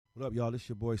What up, y'all? This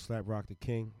your boy Slap Rock the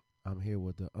King. I'm here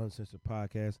with the Uncensored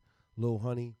podcast, Lil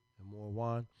Honey and more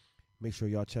wine. Make sure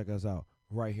y'all check us out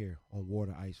right here on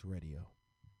Wooderice Radio.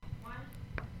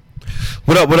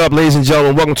 What up, ladies and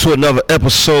gentlemen? Welcome to another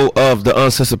episode of the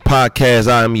Uncensored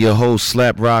podcast. I am your host,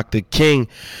 Slap Rock the King,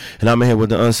 and I'm here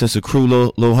with the Uncensored crew.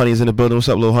 Lil Honey is in the building. What's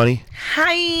up, Lil Honey?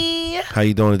 Hi. How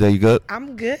you doing today? You good?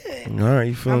 I'm good. All right,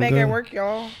 you feeling good? I'm back at work,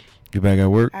 y'all. You back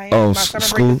at work? I am. My summer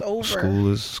break is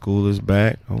over. School is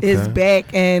back. Okay. It's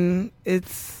back and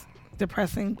it's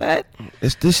depressing, but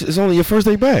It's only your first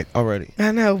day back already.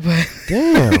 I know, but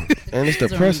Damn, and it's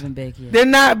depressing. They're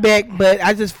not back, but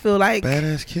I just feel like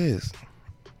Badass kids.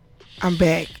 I'm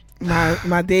back.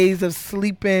 My days of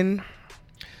sleeping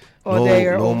all day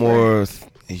are no over. more.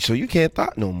 So you can't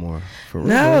thought no more. For real.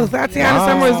 No, Tatiana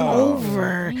summer is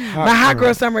over. My hot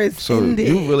girl summer is ended.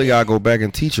 You really gotta go back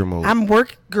in teacher mode. I'm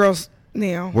work girls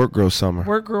now. Work girl summer.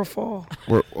 Work girl fall.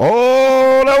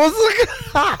 Oh, that was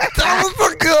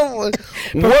a good one.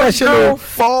 Work girl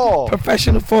fall.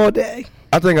 Professional fall day.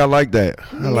 I think I like that.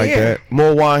 I like that.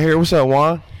 More wine here. What's up,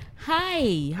 Juan?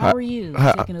 Hi, how are you?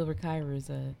 Taking over Kyra's.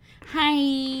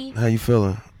 Hi. How you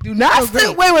feeling? Do not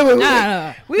steal. Wait.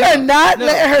 No. We are not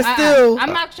letting her steal.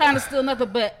 I'm not trying to steal nothing,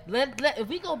 but if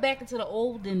we go back into the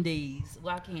olden days,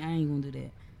 well, I ain't gonna do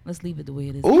that. Let's leave it the way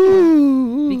it is.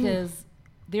 Ooh. Because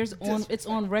it's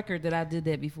on record that I did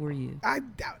that before you. I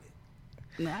doubt it.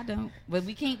 No, I don't. But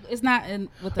we can't. It's not in.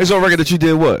 With It's on record that you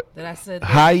did what? That I said.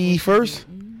 Hi first.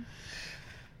 Mm-hmm.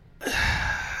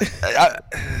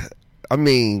 I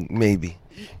mean, maybe.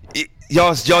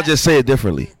 Y'all just say it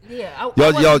differently. Yeah, I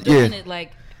wasn't doing it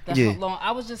like long.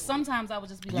 I was just sometimes I would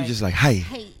just be like, you just like, hey.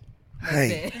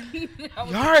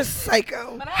 You're a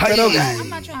psycho. But I'm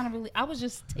not trying to really. I was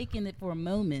just taking it for a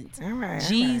moment. All right.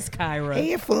 Jeez, Kyra.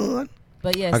 Hey, fun.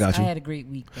 But yes, I had a great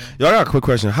week though. Y'all got a quick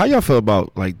question. How y'all feel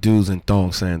about like dudes in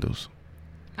thong sandals?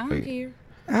 I don't care.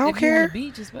 I don't care. You're on the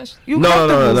beach, especially. No,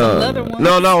 not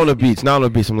on the beach. Not on the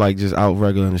beach. I'm like just out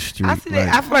regular in the street. I see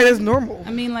that. I feel like that's normal.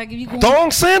 I mean, like if you go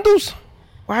thong sandals.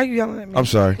 Why are you yelling at me? I'm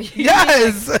sorry.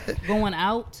 Yes. Going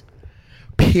out.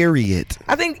 Period.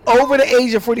 I think over the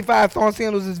age of 45, thong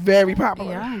sandals is very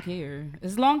popular. Yeah, I don't care.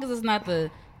 As long as it's not the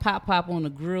pop on the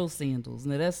grill sandals.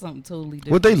 Now that's something totally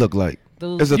different. What they look like?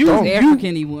 Those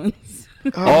African-y ones.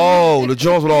 Oh, the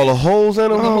jaws with all the holes in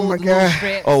them. Oh my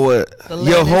god. Oh, what?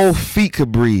 Your whole feet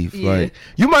could breathe. Yeah. Like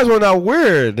you might as well not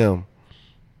wear them.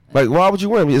 Like why would you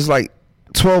wear them? It's like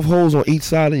 12 holes on each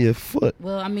side of your foot.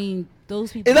 Well, I mean,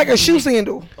 those people. It's like a shoe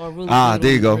sandal. Really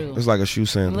there you go. It's like a shoe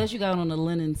sandal. Unless you got on a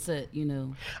linen set, you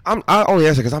know. I only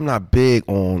ask it because I'm not big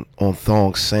on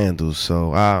thong sandals. So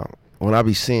when I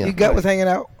be seeing, your gut was hanging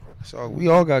out. So we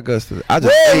all got guts today. I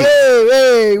just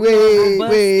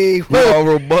wait. We all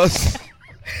robust.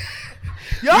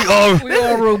 We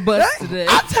all robust today.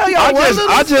 I tell y'all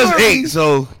I just ate,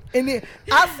 so. And then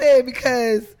I said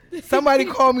because somebody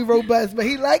called me robust, but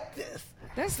he liked this.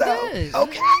 That's good.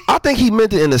 Okay. I think he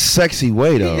meant it in a sexy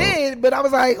way, though. He did, but I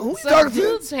was like, who you Some talking to?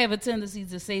 dudes have a tendency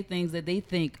to say things that they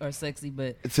think are sexy,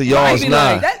 but to y'all it's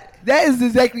not. That is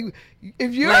exactly.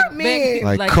 If you're like a man,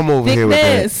 like come over here with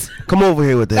that. Come over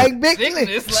here with that. Like big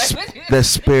that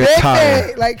spare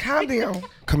tire. Like calm down.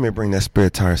 Come here, bring that spare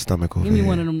tire stomach over here. Give me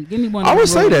one of them. Give me one. I would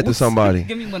say that to somebody.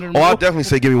 Give me one of them. Oh, I definitely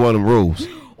say give me one of them rolls.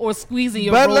 Or squeezing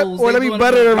your rolls. Or let me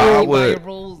butter the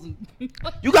rolls.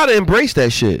 You gotta embrace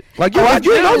that shit. Like you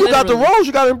know you got the rolls.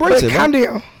 You gotta embrace it. Calm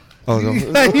down. Oh, no. you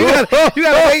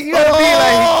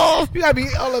gotta be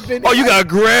all up in there. Oh, you gotta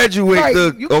graduate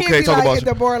the. You can't okay, be talk like about at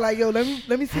the bar like, yo, let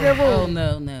me see that roll. Oh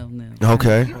no.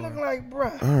 Okay. You looking like,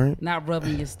 bruh. All right. Not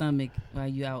rubbing your stomach while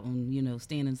you out on,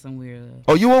 standing somewhere.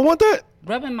 Oh, you won't want that?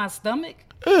 Rubbing my stomach?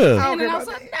 Yeah. I don't care about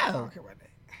that. No.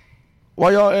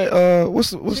 Why y'all at what's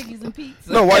Chickies and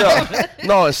pizza. No, why y'all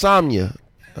no insomnia.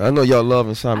 I know y'all love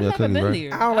insomnia cookies, right?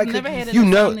 There. I don't like never cookies. had an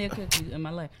insomnia cookie in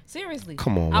my life. Seriously.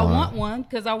 Come on, I want one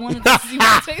because I wanted to see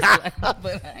what it tastes like.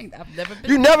 But I've never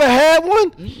been. You never had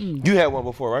one? Mm-mm. You had one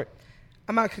before, right?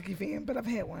 I'm not a cookie fan, but I've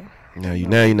had one. Now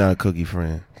you're not a cookie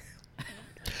friend.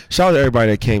 Shout out to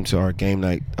everybody that came to our game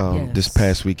night this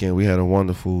past weekend. We had a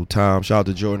wonderful time. Shout out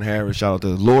to Jordan Harris. Shout out to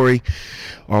Lori,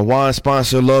 our wine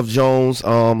sponsor, Love Jones.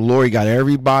 Lori got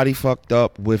everybody fucked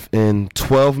up within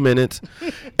 12 minutes.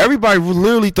 Everybody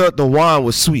literally thought the wine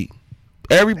was sweet.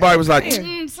 Everybody was like,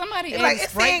 somebody like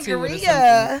it's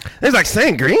sangria. It's like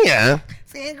sangria.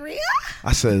 Sangria?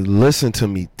 I said, listen to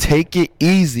me. Take it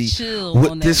easy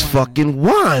with this fucking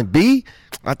wine, B.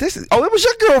 It was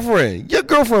your girlfriend. Your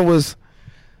girlfriend was...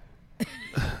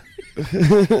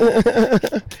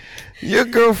 Your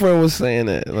girlfriend was saying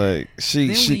that. Like Then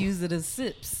we used it as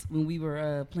sips when we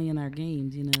were playing our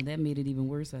games. You know, that made it even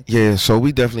worse. I think. Yeah, so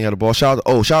we definitely had a ball. Shout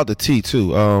out to T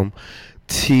too.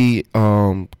 T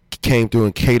came through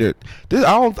and catered.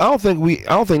 I don't think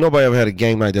nobody ever had a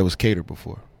game night that was catered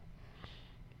before.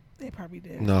 They probably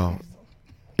did. No.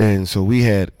 And so we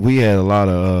had a lot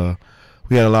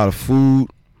of food.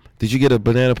 Did you get a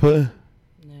banana pudding?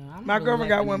 No, my girlfriend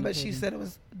got one, but she said it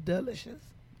was delicious.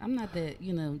 I'm not that,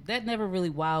 that never really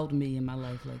wowed me in my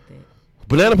life like that.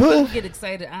 Banana pudding? People get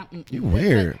excited. You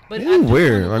weird. But You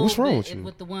weird. Like, what's wrong with you?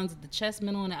 With the ones with the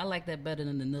chessmen on it, I like that better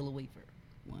than the Nilla wafer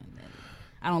one.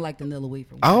 I don't like the Nilla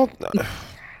wafer one.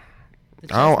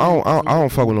 I don't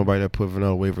fuck with nobody that put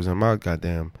vanilla wafers in my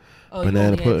goddamn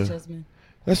banana pudding.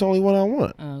 That's the only one I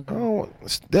want. Oh, okay. I don't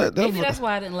want Maybe that's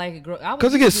why I didn't like it.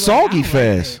 Because it gets soggy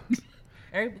fast.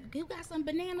 You got some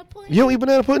banana pudding? You don't eat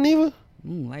banana pudding either? I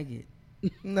don't like it.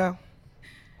 No.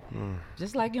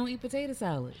 Just like you don't eat potato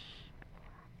salad.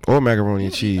 Or macaroni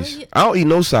and cheese. I don't eat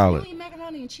no salad. You don't eat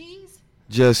macaroni and cheese?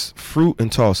 Just fruit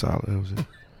and tossed salad. That was it.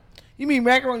 You mean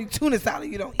macaroni tuna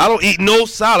salad? You don't eat? I don't eat no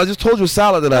salad. I just told you a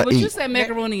salad that I eat. But you said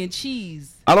macaroni and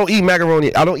cheese. I don't eat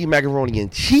macaroni. I don't eat macaroni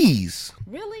and cheese.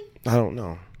 Really? I don't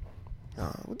know.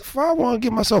 What the fuck? I want to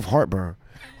give myself heartburn.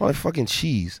 I like fucking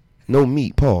cheese. No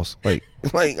meat. Pause.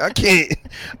 Like I can't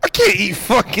eat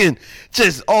fucking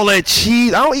just all that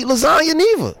cheese. I don't eat lasagna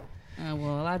neither.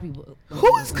 Well, a lot of people.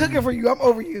 Who is cooking for you? I'm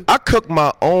over you. I cook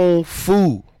my own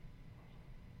food.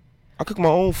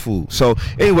 So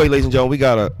anyway, ladies and gentlemen, we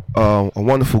got a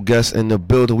wonderful guest in the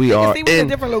building. We are in a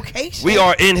different location. We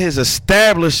are in his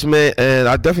establishment, and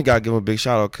I definitely gotta give him a big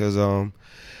shout out because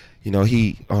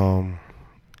he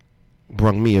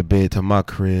brought me a bed to my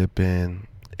crib, and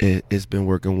it's been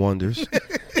working wonders.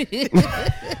 You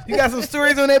got some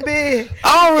stories on that bed?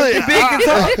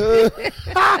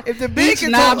 If the bed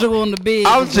can talk on the bed.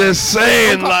 I'm just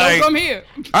saying, don't come here.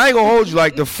 I ain't gonna hold you.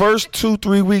 Like the first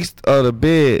 2-3 weeks of the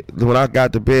bed, when I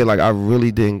got the bed, like I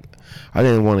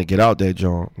didn't want to get out that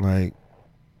joint. Like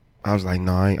I was like,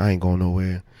 no, I ain't going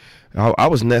nowhere. I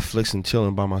was Netflixing,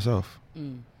 chilling by myself.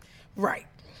 Right.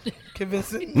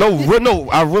 Convincing. No,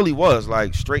 I really was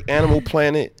like straight Animal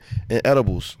Planet and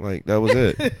edibles. Like that was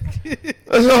it.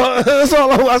 That's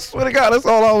all. I swear to God, that's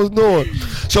all I was doing.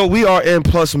 So we are in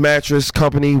Plus Mattress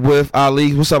Company with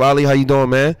Ali. What's up, Ali? How you doing,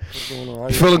 man? What's going on?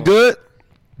 You feeling good?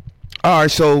 All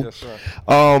right. So, yes, sir.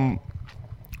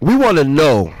 We want to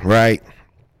know, right?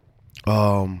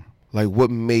 Like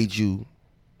what made you,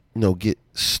 get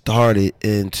started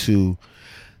into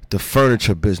the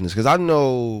furniture business? Because I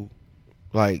know,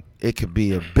 like, it could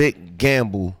be a big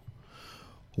gamble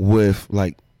with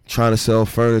like trying to sell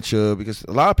furniture, because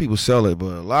a lot of people sell it, but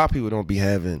a lot of people don't be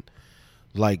having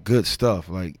like good stuff.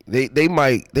 Like they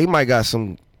might got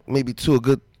some, maybe two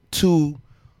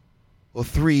or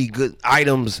three good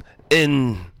items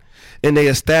in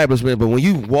their establishment, but when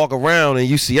you walk around and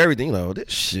you see everything, this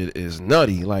shit is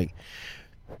nutty. Like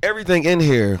everything in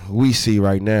here we see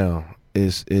right now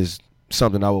is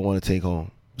something I would want to take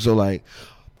home. So like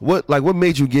what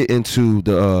made you get into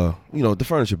the the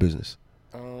furniture business?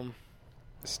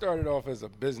 It started off as a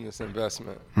business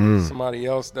investment. Somebody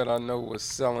else that I know was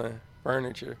selling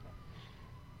furniture,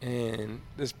 and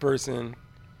this person,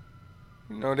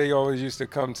 they always used to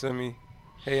come to me,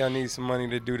 hey, I need some money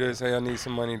to do this, hey, I need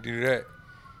some money to do that.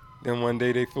 Then one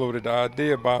day they floated the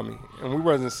idea by me, and we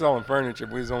wasn't selling furniture,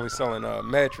 we was only selling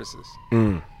mattresses.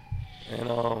 And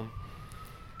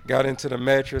got into the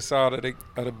mattress side of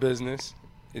the business.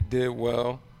 It did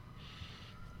well.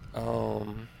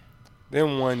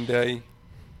 Then one day,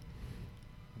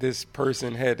 this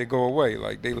person had to go away.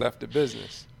 Like, they left the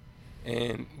business.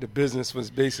 And the business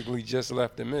was basically just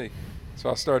left to me. So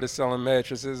I started selling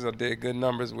mattresses. I did good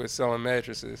numbers with selling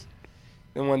mattresses.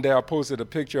 Then one day I posted a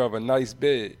picture of a nice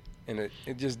bed, and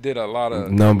it just did a lot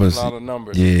of numbers.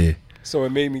 Yeah. So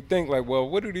it made me think, like, well,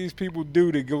 what do these people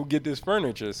do to go get this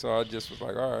furniture? So I just was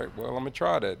like, all right, well, I'm going to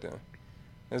try that then.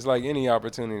 It's like any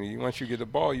opportunity. Once you get the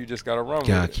ball, you just got to run with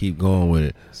it. Got to keep going with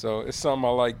it. So it's something I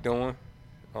like doing.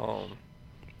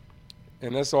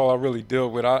 And that's all I really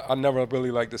deal with. I never really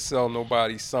like to sell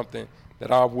nobody something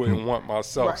that I wouldn't want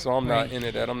myself. Right, so I'm not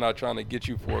into that. I'm not trying to get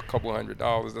you for a couple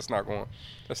 $100. That's not going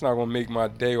to make my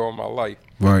day or my life.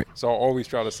 Right. So I always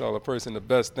try to sell a person the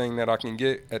best thing that I can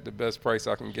get at the best price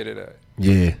I can get it at.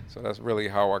 Yeah. So that's really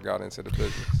how I got into the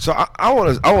business. So I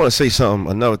want to say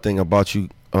another thing about you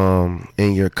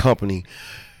in your company.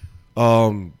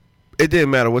 It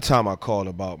didn't matter what time I called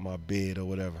about my bed or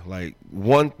whatever. Like,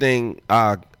 one thing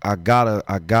I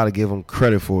gotta give them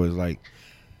credit for is, like,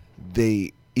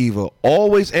 they either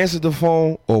always answered the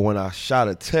phone or when I shot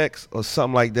a text or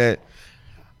something like that,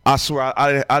 I swear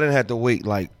I didn't have to wait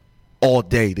like all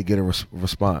day to get a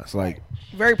response. Like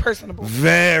very personable.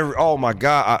 Very. Oh my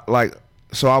God.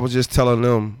 So I was just telling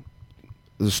them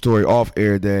the story off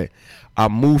air that I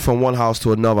moved from one house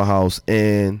to another house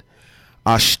and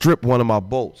I stripped one of my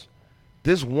bolts.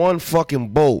 This one fucking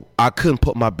bolt, I couldn't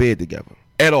put my bed together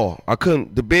at all.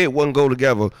 The bed wouldn't go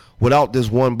together without this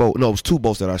one bolt. No, it was 2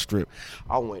 bolts that I stripped.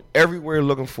 I went everywhere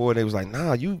looking for it. They was like,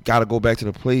 nah, you got to go back to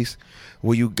the place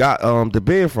where you got the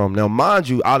bed from. Now, mind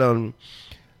you, I done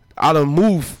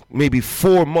moved maybe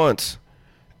 4 months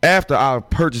after I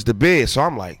purchased the bed. So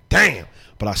I'm like, damn.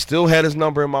 But I still had his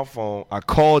number in my phone. I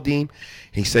called him.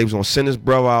 He said he was going to send his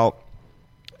brother out.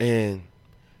 And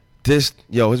his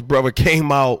brother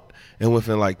came out. And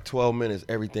within like 12 minutes,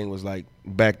 everything was like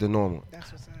back to normal.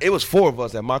 That's what's up. It was 4 of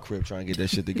us at my crib trying to get that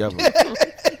shit together.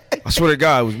 I swear to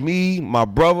God, it was me, my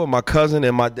brother, my cousin,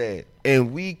 and my dad.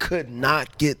 And we could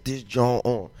not get this joint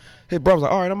on. His brother was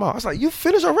like, all right, I'm out. I was like, you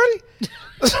finished already? I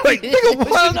was like, nigga,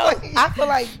 what? I feel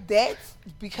like that's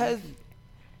because,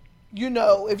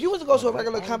 if you was to go to a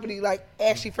regular company like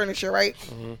Ashley Furniture, right?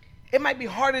 Mm-hmm. It might be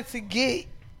harder to get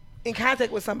in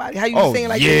contact with somebody. How you were saying,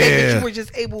 like, the fact that you were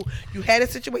just able, you had a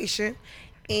situation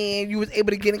and you was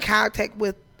able to get in contact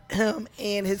with him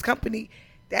and his company.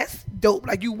 That's dope.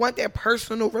 Like, you want that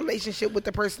personal relationship with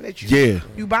the person that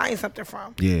you buying something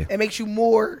from. Yeah. It makes you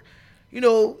more,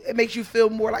 it makes you feel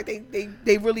more like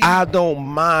they really. I don't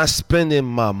mind spending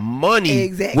my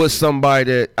money with somebody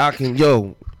that I can,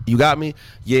 you got me?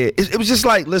 Yeah. It was just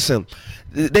like, listen,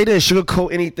 they didn't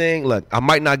sugarcoat anything. Look, I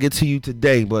might not get to you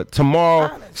today, but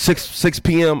tomorrow, 6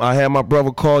 p.m., I had my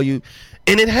brother call you,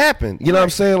 and it happened. You know what I'm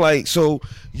saying? Like, so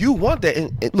you want that.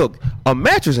 And look, a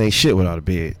mattress ain't shit without a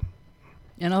bed.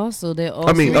 And also,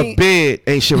 a bed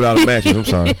ain't shit without a mattress. I'm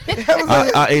sorry.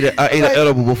 I ate an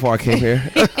edible before I came here.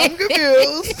 I'm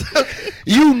confused.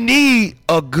 You need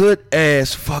a good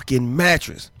ass fucking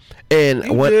mattress.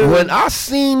 And when I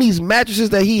seen these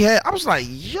mattresses that he had, I was like,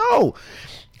 yo.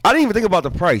 I didn't even think about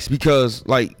the price because,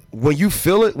 like, when you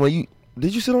feel it,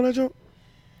 did you sit on that jump?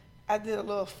 I did a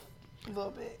little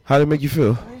bit. How did it make you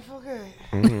feel? I feel good.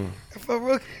 Mm-hmm. I felt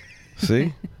real good.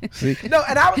 See? No,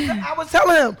 and I was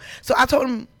telling him. So I told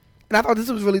him, and I thought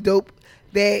this was really dope,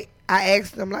 that I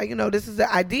asked him, like, this is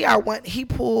the idea I want. He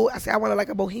pulled, I said, I wanted like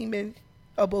a bohemian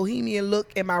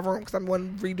look in my room because I'm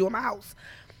going to redo my house.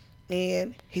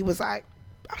 And he was like,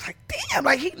 I was like, damn,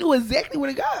 like he knew exactly where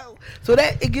to go. So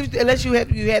that it gives, unless you have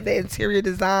the interior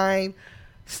design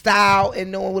style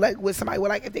and knowing like what somebody would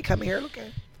like if they come in here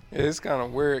looking. Yeah, it's kind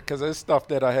of weird because it's stuff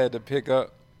that I had to pick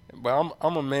up. But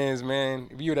I'm a man's man.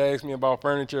 If you would ask me about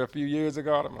furniture a few years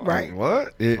ago, I'm like, right?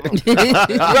 What? Yeah.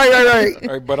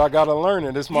 right. But I gotta learn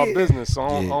it. It's my business, so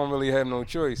I don't really have no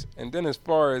choice. And then as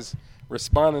far as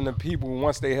responding to people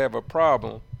once they have a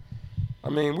problem. I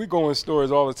mean, we go in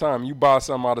stores all the time. You buy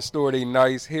something out of the store, they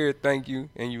nice, here, thank you,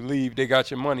 and you leave, they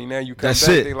got your money. Now you come back,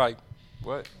 they like,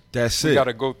 what? That's we got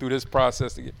to go through this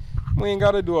process to get. We ain't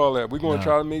got to do all that. We're going to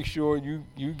try to make sure you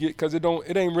get, because it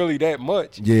ain't really that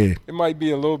much. Yeah. It might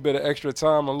be a little bit of extra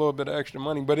time, a little bit of extra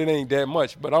money, but it ain't that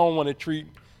much. But I don't want to treat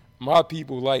my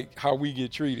people like how we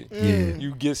get treated. Yeah.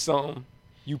 You get something.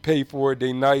 You pay for it,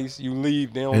 they nice, you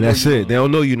leave, they don't and know that's you it. They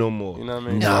don't know you no more. You know what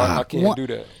I mean? So I can't do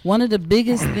that. One of the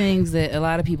biggest things that a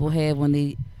lot of people have when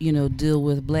they, deal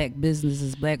with black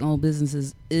owned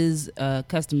businesses is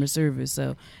customer service.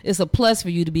 So it's a plus for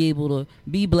you to be able to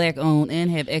be black owned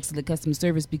and have excellent customer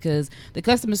service, because the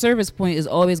customer service point is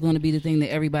always going to be the thing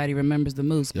that everybody remembers the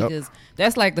most, because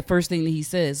that's like the first thing that he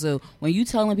says. So when you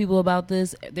telling people about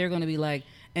this, they're going to be like,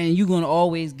 and you're going to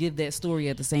always give that story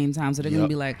at the same time. So they're going to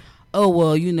be like, oh,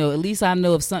 well, at least I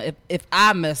know if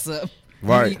I mess up,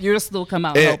 right, you'll still come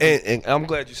out helping. And I'm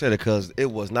glad you said it, because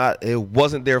it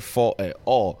wasn't their fault at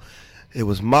all. It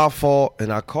was my fault,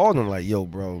 and I called them like, yo,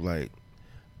 bro, like,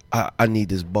 I need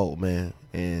this bolt, man.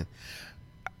 And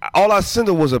all I sent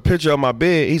him was a picture of my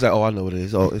bed. He's like, oh, I know what it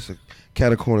is. Oh, it's a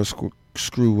cat-corner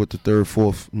screw with the 3rd,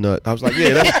 4th nut. I was like,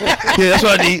 that's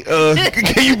what I need.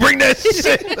 Can you bring that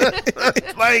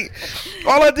shit? Like,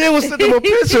 all I did was send them a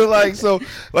picture. Like, so,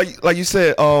 like you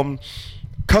said,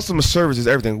 customer service is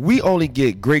everything. We only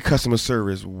get great customer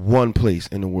service one place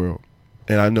in the world,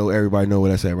 and I know everybody know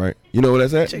where that's at, right? You know where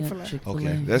that's at? Chick-fil-A.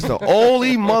 Okay, that's the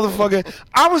only motherfucking.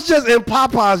 I was just in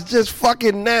Popeyes just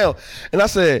fucking now, and I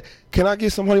said, "Can I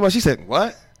get some honey mustard?" She said,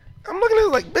 "What?" I'm looking at her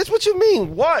like, "Bitch, what you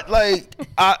mean? What? Like,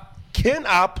 can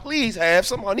I please have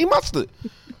some honey mustard?"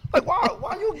 Like, why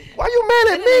you mad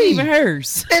at me? It ain't even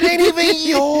hers. It ain't even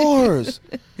yours.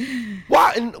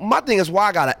 Why? And my thing is, why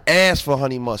I gotta ask for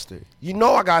honey mustard? You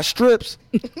know I got strips.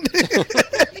 You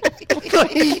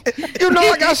know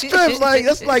I got strips. Like,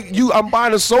 that's like I'm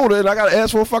buying a soda and I gotta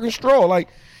ask for a fucking straw. Like,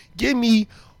 give me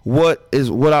what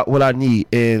I need,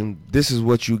 and this is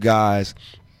what you guys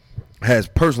has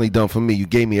personally done for me. You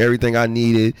gave me everything I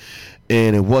needed,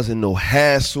 and it wasn't no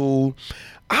hassle.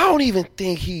 I don't even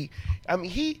think he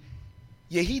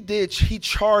did. He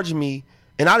charged me,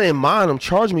 and I didn't mind him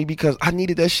charging me because I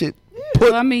needed that shit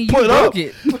put you put broke up.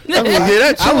 it.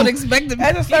 That too. I would expect him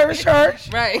as a service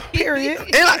charge, right? Period.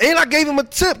 And I gave him a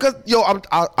tip because I'm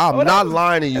not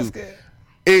lying to you. That's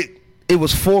good. It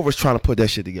was 4 of us trying to put that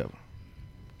shit together.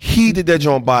 He did that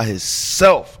joint by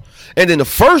himself, and then the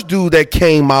first dude that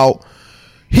came out,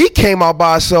 he came out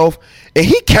by himself, and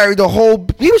he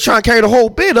was trying to carry the whole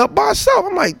bed up by himself.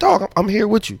 I'm like, dog, I'm here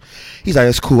with you. He's like,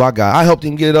 it's cool, I helped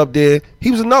him get it up there. He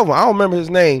was another one. I don't remember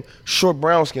his name. Short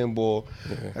brown skin boy.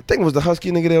 Yeah. I think it was the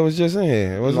husky nigga that was just in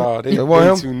here. They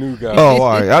two new guys. Oh,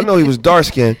 all right. I know he was dark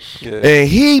skinned. Yeah. And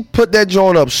he put that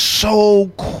joint up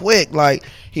so quick. Like,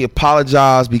 he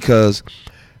apologized because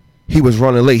he was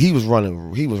running late. He was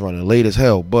running late as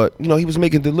hell. But, he was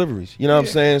making deliveries. You know what I'm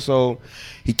saying? So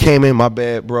he came in, my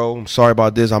bad, bro. I'm sorry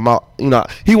about this. I'm out.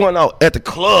 He went out at the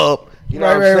club. You know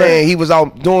what I'm saying? Right. He was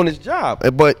out doing his job.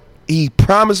 But he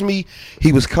promised me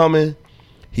he was coming.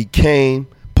 He came,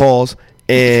 pause,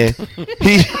 and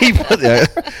he put that.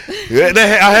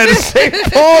 I had to say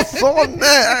pause on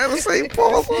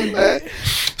that.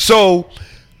 So,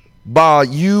 by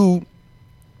you,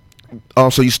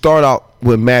 so you start out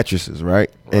with mattresses, right?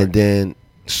 And then,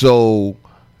 so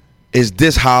is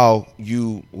this how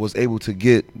you was able to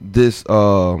get this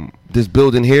this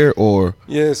building here, or?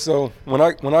 Yeah. So when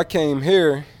I came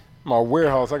here, my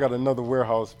warehouse, I got another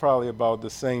warehouse probably about the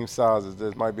same size as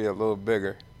this, might be a little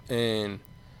bigger, and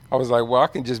I was like, well, I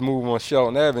can just move on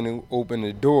Shelton Avenue, open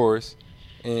the doors,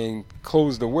 and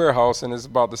close the warehouse, and it's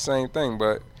about the same thing.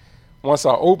 But once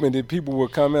I opened it, people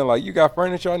would come in like, you got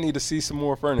furniture? I need to see some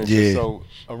more furniture. Yeah. So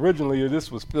originally this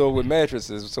was filled with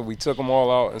mattresses, so we took them all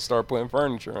out and started putting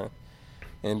furniture in.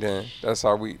 And then that's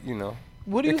how we,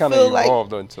 what do you it kind feel of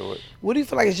evolved into it. What do you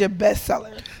feel like is your best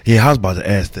seller? Yeah, I was about to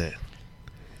ask that.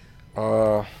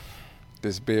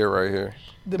 This bed right here.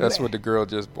 That's what the girl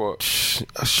just bought.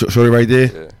 Shorty right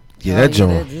there? Yeah,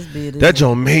 that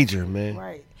joint major, man.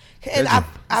 Right. And I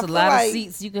a lot of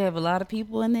seats. You can have a lot of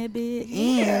people in that bed.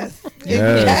 Yes.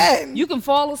 You can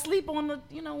fall asleep on the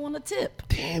on the tip.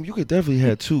 Damn, you could definitely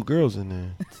have 2 girls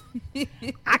in there.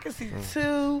 I can see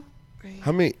 2.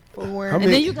 How many? 4. How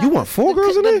many? You want 4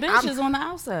 girls in there? The benches on the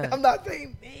outside. I'm not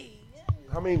saying me.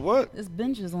 I mean, what? There's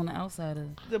benches on the outside of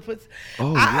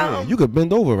yeah. You could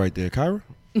bend over right there, Kyra.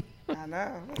 I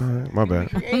know. All right, my bad.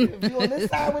 If you on this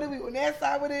side with it, we on that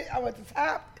side with it. I'm at the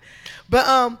top. But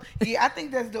I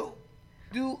think that's dope.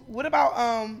 Dude, what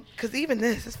about because even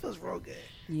this feels real good.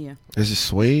 Yeah. Is it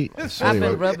suede? I've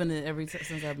been rubbing it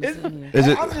since I've been sitting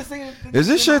here. Is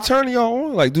this shit turning y'all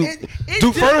on? Like, do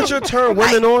furniture turn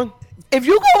women on? If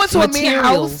you go into a man's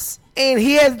house and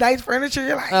he has nice furniture,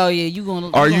 you're like, oh yeah, you gonna.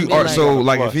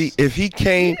 If you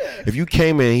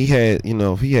came in, he had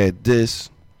if he had this,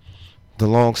 the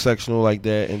long sectional like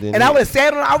that, and then I would have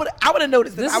sat on. I would have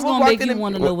noticed. This is gonna make you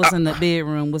want to know what's in the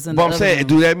bedroom, what's in the. But I'm saying,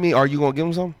 do that mean are you gonna give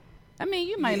him some? I mean,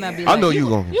 you might not be. I know you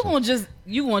gonna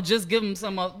just give him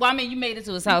some. Well, I mean, you made it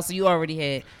to his house, so you already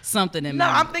had something in mind.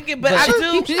 No, I'm thinking, but I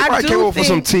do came over for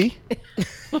some tea.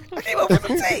 I came over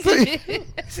for some tea.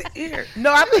 Here.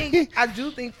 No, I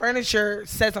do think furniture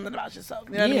says something about yourself.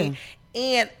 You know what I mean?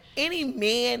 And any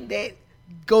man that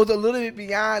goes a little bit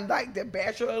beyond like the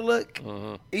bachelor look,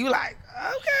 you like,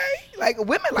 okay, like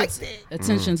women like that.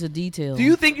 Attention to detail. Do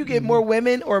you think you get more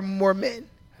women or more men?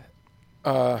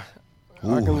 I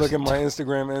can look at my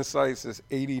Instagram insights. It's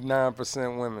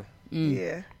 89% women.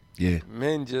 Yeah.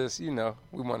 Men just, we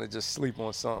want to just sleep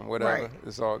on something, whatever. Right.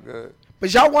 It's all good.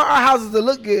 But y'all want our houses to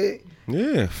look good.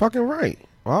 Yeah, fucking right.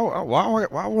 Why I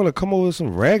want to come over with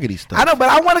some raggedy stuff? I know, but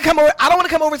I want to come over. I don't want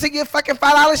to come over to get fucking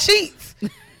 $5 sheets.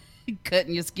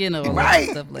 Cutting your skin over right.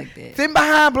 and stuff like that. Sitting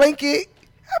behind blanket.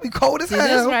 I'll be cold as hell.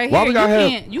 This right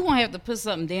here, you gonna have to put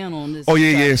something down on this. Oh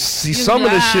yeah. See, some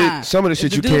of the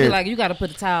shit you can't. Like you got to put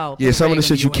a towel. Yeah, some of the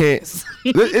shit you can't.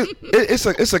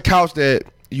 It's a couch that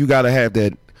you gotta have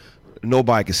that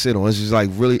nobody can sit on. It's just like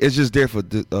really, it's just there for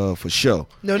show.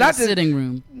 No, not the sitting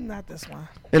room. Not this one.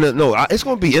 And it's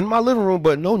gonna be in my living room,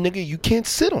 but no, nigga, you can't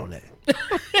sit on that.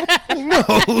 No,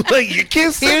 like you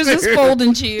can't sit Here's there. this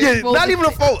folding chair. Yeah, not even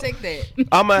a fold. Take that.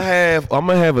 I'm gonna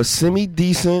have a semi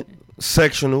decent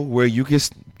sectional where you can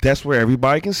That's where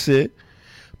everybody can sit.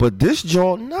 But this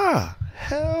joint, nah,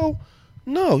 hell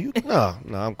no.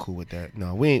 I'm cool with that.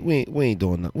 No, we ain't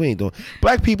doing that. We ain't doing.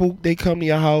 Black people, they come to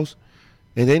your house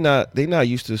and they not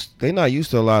used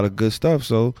to a lot of good stuff.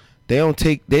 So they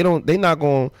not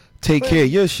gonna take care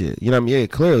of your shit. You know what I mean? Yeah,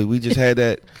 clearly we just had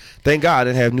that. Thank God I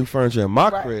didn't have new furniture in my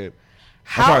crib.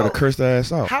 I probably would curse their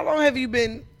ass out. How long have you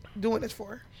been doing this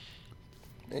for?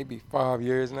 Maybe 5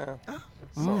 years now. Oh,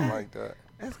 something like that.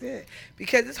 That's good.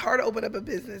 Because it's hard to open up a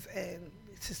business and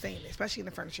sustain it, especially in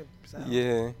the furniture. So.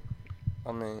 Yeah.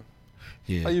 I mean,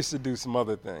 I used to do some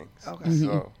other things. Okay.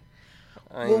 So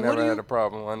I ain't never had a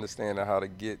problem understanding how to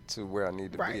get to where I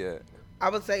need to be at. I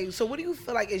would say, so what do you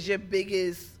feel like is your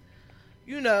biggest,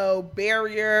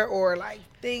 barrier or like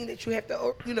thing that you have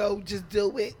to, just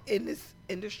deal with in this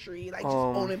industry, like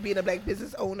just being a black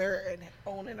business owner and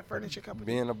owning a furniture company?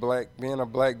 Being a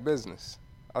black business.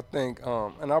 I think,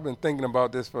 and I've been thinking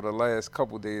about this for the last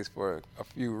couple of days for a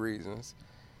few reasons,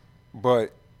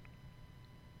 but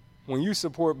when you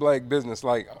support black business,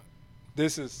 like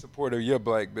this is support of your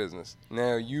black business.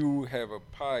 Now you have a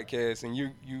podcast and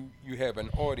you have an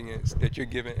audience that you're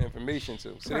giving information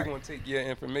to. So they're going to take your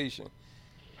information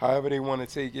however they want to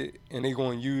take it, and they're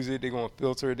going to use it. They're going to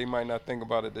filter it. They might not think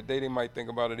about it today. They might think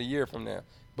about it a year from now.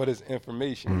 But it's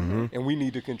information, and we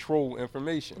need to control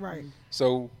information. Right.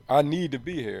 So I need to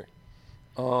be here.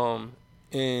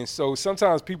 And so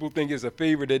sometimes people think it's a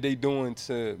favor that they doing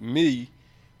to me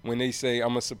when they say, I'm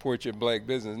going to support your black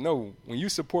business. No, when you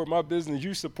support my business,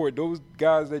 you support those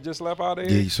guys that just left out of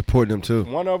here. Yeah, you support them too.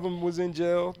 One of them was in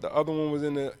jail. The other one was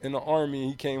in the army,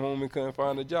 and he came home and couldn't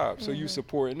find a job. So you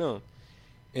supporting them.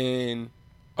 And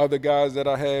other guys that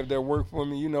I have that work for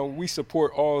me, we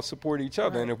support each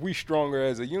other. Right. And if we stronger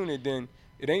as a unit, then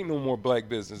it ain't no more black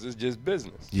business. It's just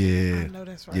business. Yeah. I know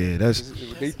that's right. Yeah,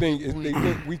 they think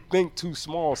we think too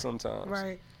small sometimes.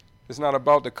 Right. It's not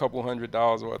about the couple $100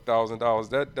 or $1,000.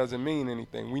 That doesn't mean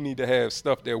anything. We need to have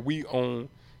stuff that we own,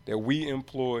 that we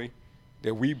employ,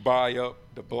 that we buy up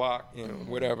the block and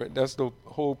whatever. That's the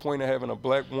whole point of having a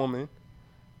black woman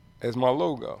as my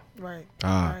logo. Right.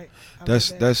 Right.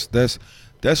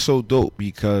 That's so dope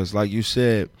because, like you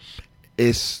said,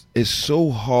 it's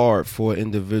so hard for an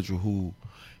individual who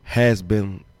has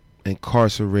been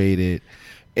incarcerated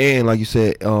and, like you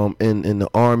said, in the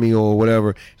army or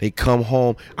whatever, they come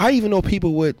home. I even know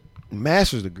people with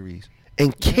master's degrees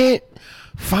and can't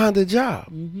find a job.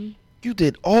 Mm-hmm. You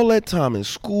did all that time in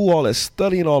school, all that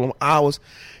studying, all them hours,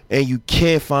 and you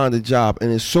can't find a job.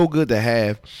 And it's so good to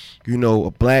have,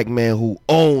 a black man who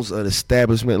owns an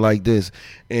establishment like this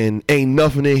and ain't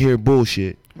nothing in here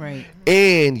bullshit. Right.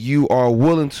 And you are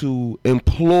willing to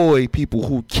employ people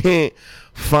who can't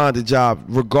find a job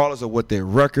regardless of what their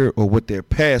record or what their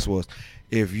past was.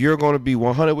 If you're going to be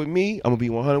 100 with me, I'm going to be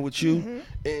 100 with you. Mm-hmm.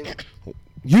 And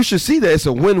you should see that it's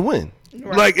a win-win.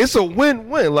 Right. Like, it's a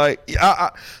win-win. Like,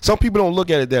 some people don't look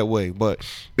at it that way, but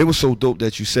it was so dope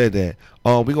that you said that.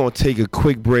 We're going to take a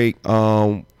quick break.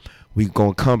 We're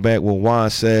going to come back with Juan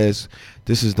Says.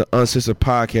 This is the Uncensored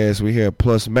Podcast. We're here at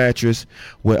Plus Mattress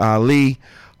with Ali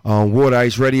on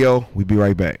Wooderice Radio. We'll be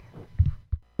right back.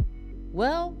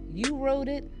 Well, you wrote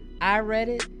it. I read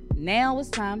it. Now it's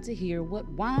time to hear what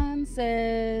Juan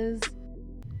says.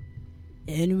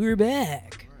 And we're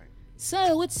back.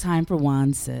 So it's time for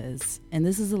Juan Says. And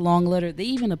this is a long letter. They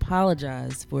even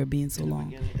apologized for it being so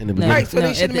long. In the beginning. Right, so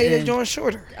they should have made it joint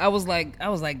shorter. I was like,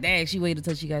 dang, she waited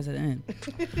till she got to the end.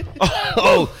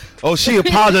 She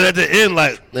apologized at the end,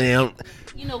 like, damn.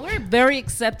 We're very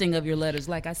accepting of your letters,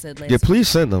 like I said last week. Please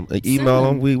send them. Email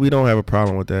them. We don't have a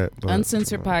problem with that. But,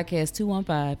 Uncensored Podcast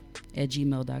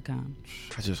 215@gmail.com.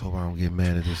 I just hope I don't get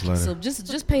mad at this letter. So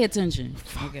just pay attention.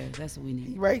 Okay, that's what we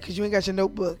need. Right, because you ain't got your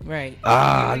notebook. Right.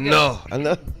 I know.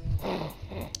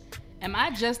 Am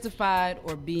I justified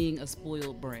or being a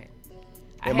spoiled brat?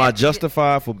 Am I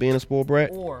justified for being a spoiled brat?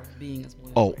 Or being a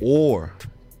spoiled brat. Or.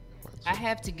 I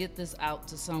have to get this out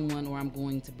to someone or I'm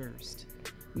going to burst.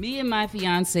 Me and my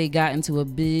fiance got into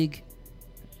it big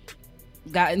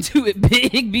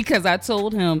because I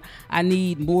told him I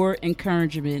need more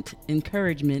encouragement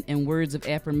and words of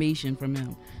affirmation from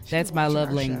him. That's my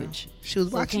love language. She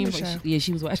was watching the show. Yeah,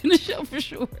 she was watching the show for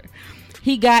sure.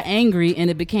 He got angry and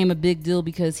it became a big deal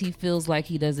because he feels like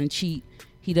he doesn't cheat.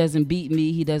 He doesn't beat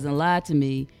me. He doesn't lie to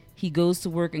me. He goes to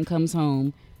work and comes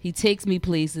home. He takes me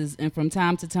places and from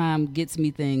time to time gets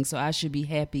me things, so I should be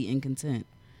happy and content.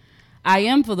 I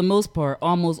am, for the most part,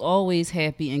 almost always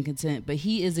happy and content, but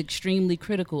he is extremely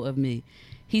critical of me.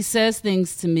 He says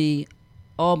things to me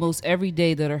almost every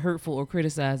day that are hurtful or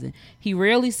criticizing. He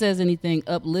rarely says anything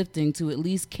uplifting to at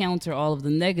least counter all of the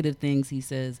negative things he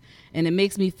says. And it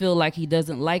makes me feel like he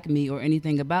doesn't like me or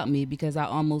anything about me because I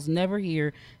almost never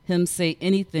hear him say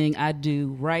anything I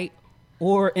do right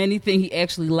or anything he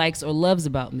actually likes or loves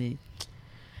about me.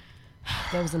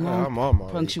 That was a long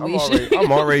punctuation.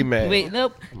 I'm already mad. Wait,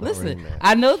 nope. Listen,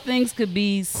 I know things could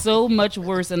be so much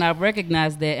worse, and I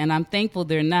recognize that, and I'm thankful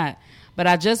they're not. But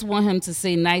I just want him to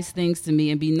say nice things to me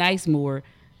and be nice more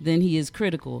than he is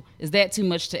critical. Is that too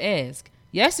much to ask?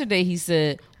 Yesterday he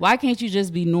said, "Why can't you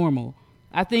just be normal?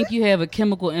 I think you have a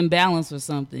chemical imbalance or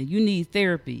something. You need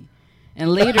therapy."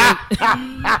 And later,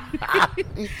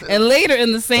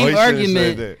 in the same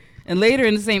argument. And later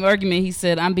in the same argument, he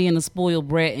said, "I'm being a spoiled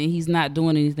brat and he's not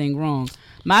doing anything wrong.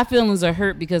 My feelings are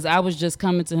hurt because I was just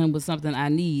coming to him with something I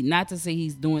need, not to say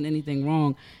he's doing anything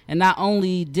wrong. And not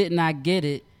only didn't I get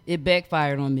it, it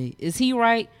backfired on me. Is he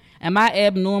right? Am I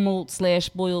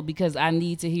abnormal/spoiled because I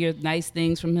need to hear nice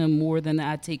things from him more than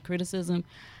I take criticism?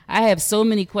 I have so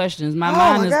many questions. My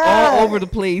mind is all over the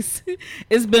place.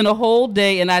 It's been a whole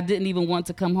day and I didn't even want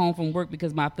to come home from work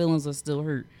because my feelings are still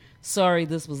hurt. Sorry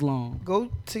this was long."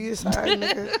 Go to your side,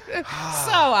 nigga.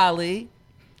 So, Ali,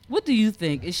 what do you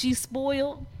think? Is she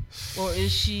spoiled? Or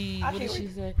is she, what did she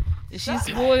say? Is she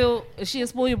spoiled? Is she a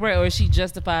spoiled brat or is she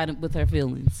justified with her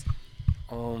feelings?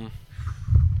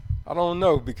 I don't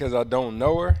know because I don't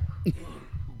know her,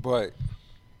 but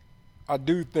I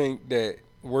do think that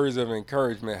words of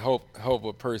encouragement help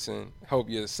a person, help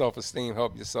your self-esteem,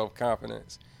 help your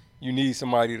self-confidence. You need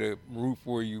somebody to root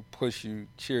for you, push you,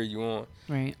 cheer you on.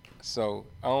 Right. So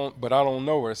I don't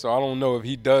know her, so I don't know if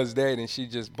he does that and she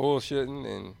just bullshitting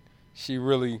and she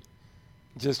really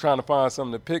just trying to find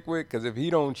something to pick with. Because if he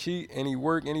don't cheat and he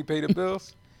work and he pay the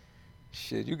bills,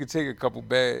 shit, you could take a couple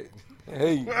bad.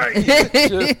 Hey,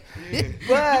 shit.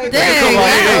 But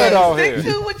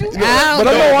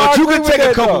you can take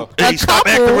a couple. Hey, stop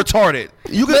acting retarded.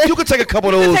 You can take a couple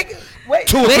of those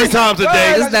 2 or 3 times a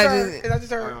day. Is that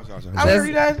just her? I'm hearing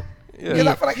you guys. Because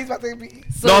I feel like he's about to be.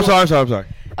 No, I'm sorry.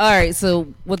 All right, so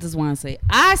what does Juan say?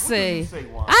 I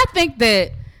think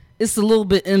that it's a little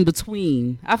bit in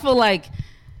between. I feel like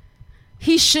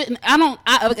he shouldn't.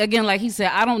 Again, like he said,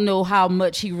 I don't know how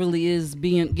much he really is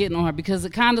getting on her because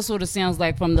it kind of sort of sounds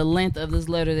like from the length of this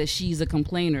letter that she's a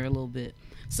complainer a little bit.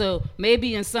 So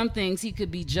maybe in some things he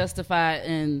could be justified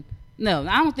in. No,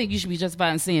 I don't think you should be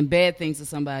justified in saying bad things to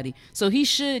somebody. So he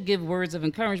should give words of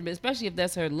encouragement, especially if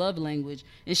that's her love language.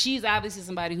 And she's obviously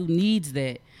somebody who needs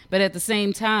that. But at the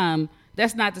same time,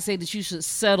 that's not to say that you should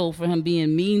settle for him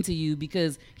being mean to you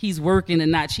because he's working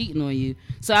and not cheating on you.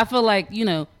 So I feel like,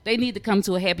 they need to come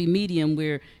to a happy medium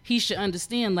where he should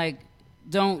understand, like,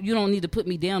 you don't need to put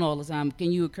me down all the time.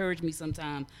 Can you encourage me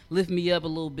sometime, lift me up a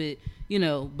little bit,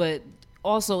 but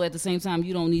also at the same time,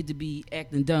 you don't need to be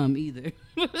acting dumb either.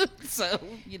 So,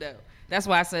 that's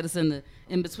why I said it's in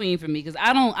between for me because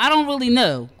I don't really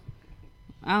know.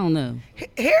 I don't know.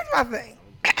 Here's my thing.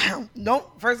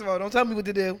 First of all, don't tell me what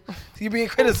to do. You're being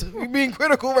critical. You're being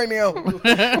critical right now.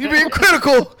 You're being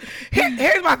critical.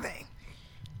 Here's my thing.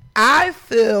 I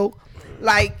feel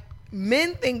like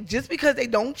men think just because they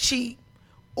don't cheat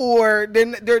or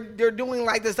they're doing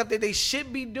like the stuff that they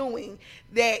should be doing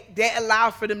that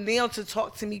allows for them now to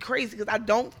talk to me crazy because I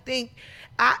don't think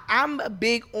I'm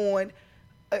big on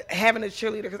having a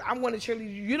cheerleader because I'm going to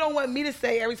cheerleader. You don't want me to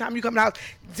say every time you come to the house,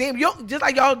 damn, just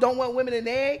like y'all don't want women to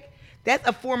nag. That's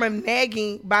a form of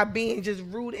nagging by being just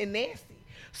rude and nasty.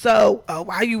 So,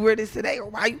 why you wear this today? Or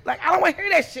why you, I don't want to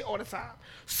hear that shit all the time.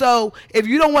 So, if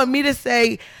you don't want me to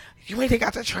say, you ain't take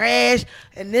out the trash,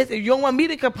 and this, if you don't want me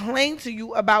to complain to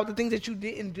you about the things that you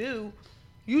didn't do,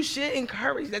 you should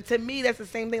encourage that. To me, that's the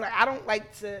same thing. Like, I don't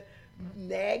like to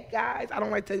nag guys. I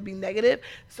don't like to be negative.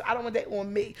 So, I don't want that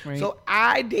on me. Right. So,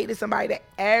 I dated somebody that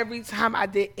every time I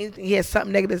did anything, he had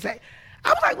something negative to say. I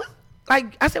was like, what?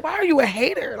 Like, I said, why are you a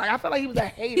hater? Like, I felt like he was a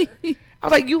hater. I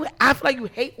was like, I feel like you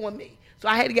hate on me. So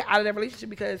I had to get out of that relationship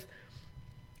because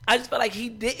I just felt like he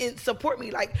didn't support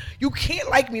me. Like, you can't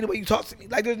like me the way you talk to me.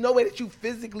 Like, there's no way that you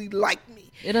physically like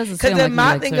me. It doesn't sound like because then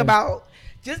my thing about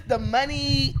just the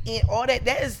money and all that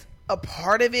is a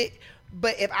part of it.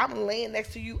 But if I'm laying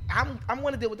next to you, I'm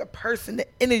going to deal with the person, the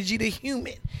energy, the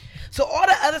human. So all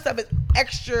the other stuff is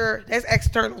extra. That's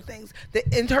external things. The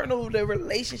internal, the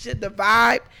relationship, the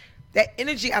vibe. That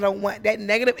energy I don't want. That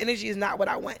negative energy is not what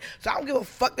I want. So I don't give a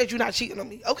fuck that you're not cheating on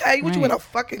me. Okay, what you want, a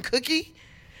fucking cookie?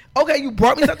 Okay, you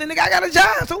brought me something, nigga, I got a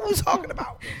job. So what we talking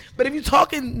about? But if you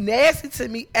talking nasty to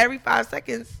me every 5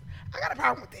 seconds, I got a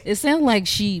problem with that. It sounded like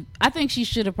I think she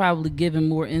should have probably given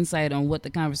more insight on what the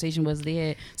conversation was they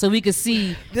had, so we could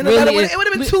see. Then really it would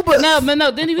have been 2 books. No.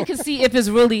 Then we could see if it's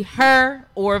really her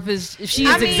or if she's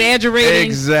exaggerating.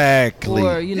 Exactly.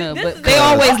 Or but they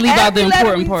always leave out the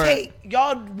important part.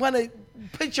 Y'all want to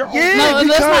put your own. Yeah, no,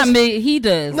 that's not me. He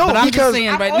does. No, but I'm just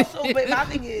saying right now. But my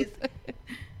thing is,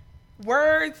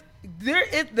 words.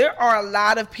 There are a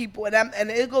lot of people, and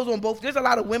it goes on both. There's a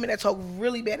lot of women that talk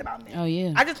really bad about men. Oh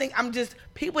yeah. I just think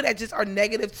people that just are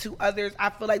negative to others.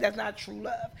 I feel like that's not true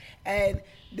love, and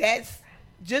that's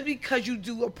just because you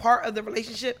do a part of the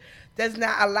relationship does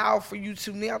not allow for you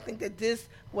to now think that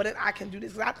I can do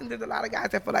this. Because I think there's a lot of guys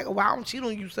that feel like, oh, well, I don't cheat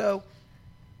on you, so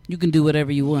you can do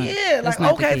whatever you want. Yeah, that's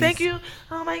like okay, thank you.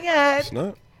 Oh my God. It's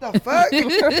not. The fuck? All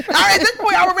right, at this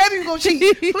point, I would rather you go cheat.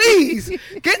 Please,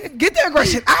 get the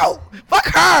aggression out. Fuck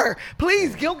her.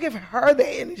 Please, go give her the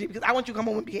energy because I want you to come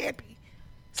home and be happy.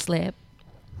 Slap.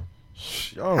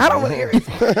 I don't want to hear it.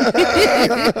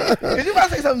 Did you about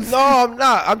to say something? No, I'm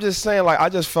not. I'm just saying, like, I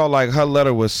just felt like her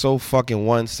letter was so fucking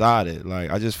one-sided. Like,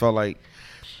 I just felt like,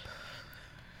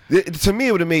 to me,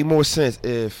 it would have made more sense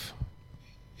if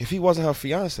he wasn't her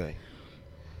fiance.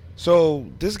 So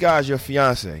this guy's your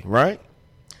fiance, right?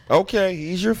 Okay,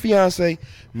 he's your fiance,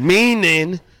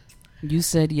 meaning you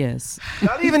said yes.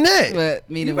 Not even that. But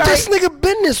this nigga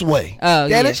been this way. Oh,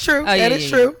 that is true. That is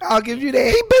true. I'll give you that.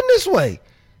 He been this way.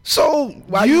 So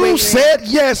you said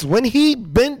yes when he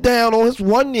bent down on his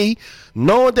one knee,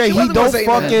 knowing that he don't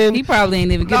fucking. That. He probably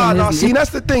ain't even getting his see, knee. that's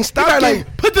the thing. Stop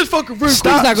like put this fucking ring.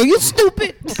 Stop. He's like, you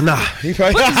stupid. Nah, he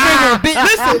probably. Put this finger, bitch.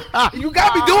 Listen, you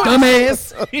got me doing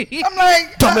dumbass. I'm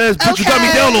like, dumbass, bitch. You got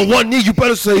me down on one knee. You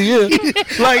better say yeah.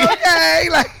 Like, okay,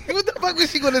 like what the fuck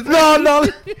was she gonna say? No.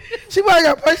 She probably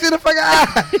got punched in the fucking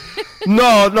eye.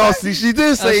 No. See, she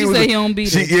did say she said he don't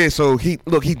beat her. Yeah, so he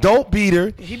don't beat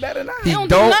her. He better not. He don't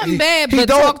do nothing bad, but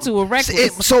talk to her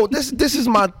reckless. So this is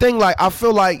my thing. Like, I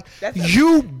feel like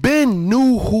you been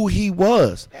knew who he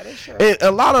was. That is true. And a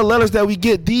lot of letters that we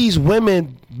get, these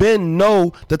women been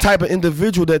know the type of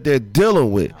individual that they're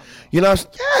dealing with. You know,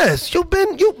 yes, he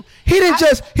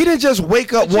didn't just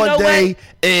wake up one day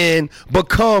and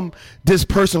become this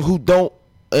person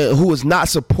who is not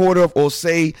supportive or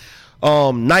say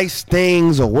nice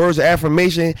things or words of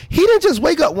affirmation. He didn't just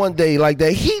wake up one day like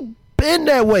that. He been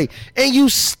that way, and you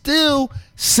still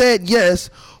said yes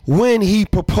when he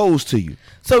proposed to you.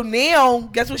 So now,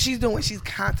 guess what she's doing? She's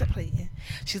contemplating.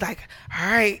 She's like,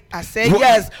 all right, I said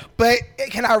yes, but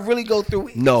can I really go through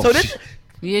it? No. So this,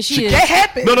 she is. That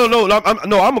happened.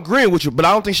 No, I'm agreeing with you, but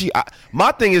I don't think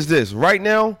my thing is this. Right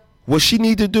now, what they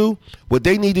need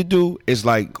to do is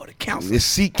like go to counseling. Is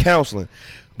seek counseling.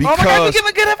 Because, oh my God, you're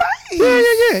giving good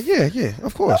advice. Yeah,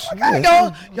 of course. Oh my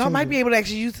God, y'all might be able to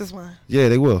actually use this one. Yeah,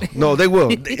 they will. No, they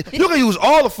will. You can use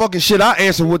all the fucking shit I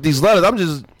answer with these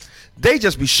letters. They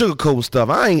just be sugarcoating stuff.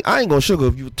 I ain't gonna sugar.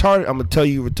 If you retarded, I'm gonna tell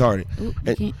you retarded.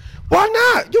 Ooh,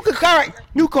 why not? You can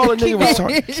you call a nigga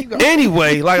retarded.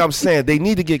 Anyway, like I'm saying, they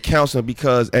need to get counseling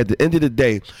because at the end of the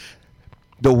day,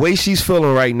 the way she's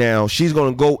feeling right now, she's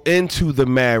gonna go into the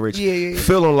marriage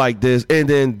feeling like this, and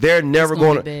then they're never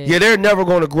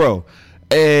gonna grow.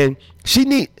 And she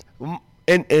need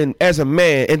and as a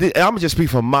man, and I'm gonna just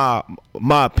speak from my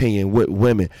opinion with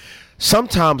women.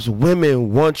 Sometimes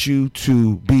women want you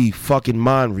to be fucking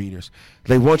mind readers.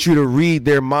 They want you to read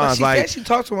their minds. She said she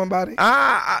talked to him about it.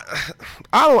 I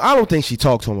don't think she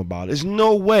talked to him about it. It's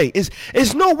no way.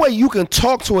 It's no way you can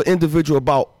talk to an individual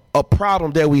about a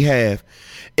problem that we have,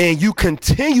 and you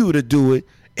continue to do it,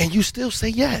 and you still say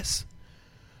yes.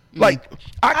 Like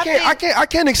I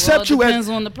can't accept you. It depends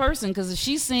on the person, because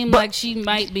she seemed like she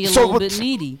might be a little bit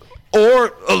needy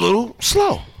or a little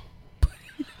slow.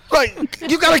 Like,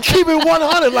 you gotta keep it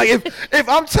 100. Like, if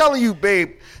I'm telling you,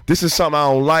 babe, this is something I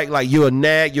don't like you're a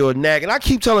nag, and I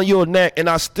keep telling you a nag, and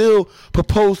I still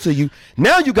propose to you.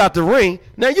 Now you got the ring.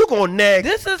 Now you're gonna nag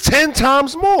 10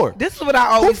 times more. This is what I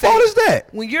always say. Whose fault is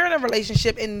that? When you're in a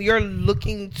relationship and you're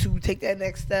looking to take that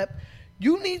next step,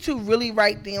 you need to really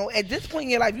write down. At this point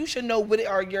in your life, you should know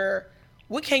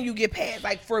what can you get past?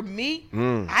 Like, for me,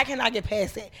 I cannot get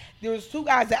past that. There's 2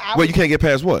 guys that you can't get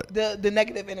past what? The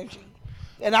negative energy.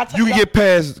 And I can you get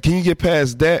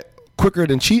past that quicker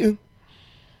than cheating?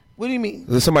 What do you mean?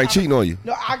 Is somebody cheating on you?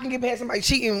 No, I can get past somebody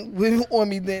cheating on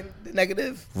me than the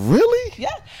negative. Really? Yeah.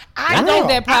 I think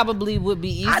that probably would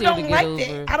be easier to get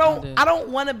over. That. I don't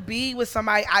want to be with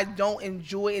somebody I don't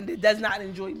enjoy and that does not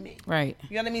enjoy me. Right.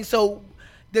 You know what I mean? So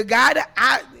the guy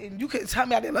that and you could tell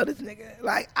me I didn't love this nigga.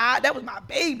 Like, that was my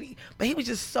baby, but he was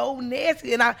just so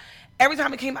nasty. And every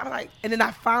time it came out, I was like, and then I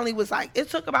finally was like,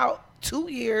 it took about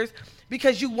 2 years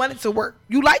because you want it to work.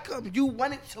 You like him. You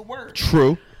want it to work.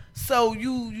 True. So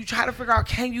you try to figure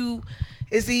out,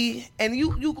 is he, and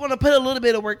you going to put a little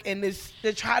bit of work in this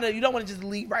to try to, you don't want to just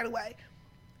leave right away.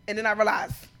 And then I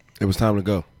realized it was time to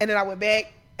go. And then I went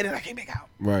back, and then I came back out.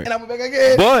 Right. And I went back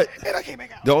again. But and I came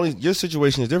back out. Your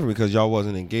situation is different because y'all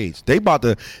wasn't engaged. They about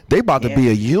to be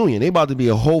a union. They about to be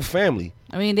a whole family.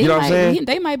 I mean, you know what I'm saying?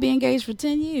 They might be engaged for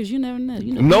 10 years. You never know.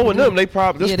 Knowing them, this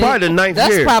probably the 9th year.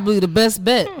 That's probably the best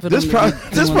bet for this them.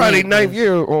 This probably the 9th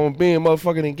year on being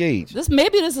motherfucking engaged.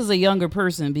 Maybe this is a younger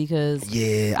person because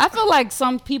I feel like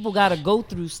some people got to go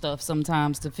through stuff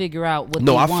sometimes to figure out what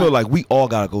they want. No, I feel like we all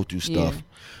got to go through stuff.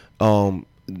 Yeah.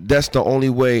 That's the only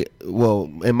way. Well,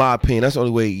 in my opinion, that's the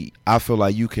only way I feel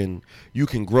like you can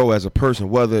grow as a person.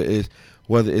 Whether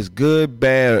it's good,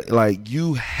 bad, like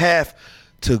you have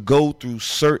to go through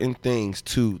certain things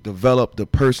to develop the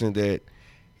person that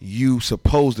you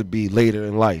supposed to be later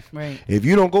in life. Right. If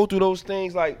you don't go through those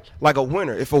things, like a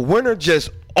winner, if a winner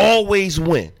just always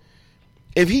win,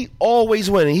 if he always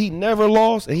win and he never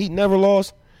lost,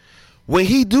 when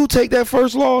he do take that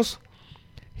first loss,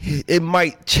 it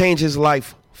might change his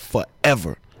life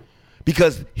forever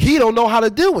because he don't know how to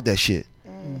deal with that shit.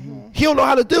 Mm-hmm. He don't know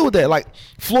how to deal with that. Like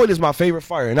Floyd is my favorite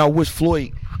fighter, and I wish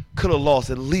Floyd could have lost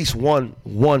at least one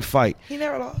fight. He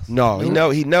never lost. No,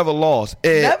 he never lost.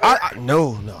 And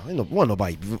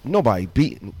never? nobody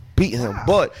beating him.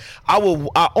 But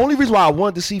only reason why I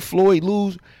wanted to see Floyd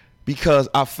lose because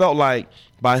I felt like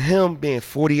by him being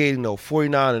 48-0,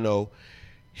 49-0,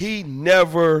 he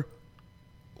never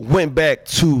went back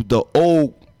to the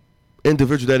old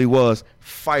individual that he was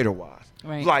fighter wise.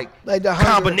 Right. Like the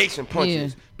combination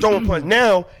punches, throwing punches.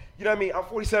 Now, you know what I mean? I'm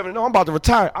 47 I'm about to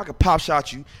retire. I could pop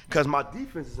shot you because my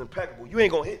defense is impeccable. You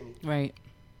ain't gonna hit me. Right.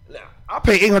 Now, I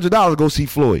pay $800 to go see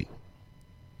Floyd.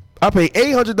 I pay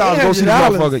 $800 to go see this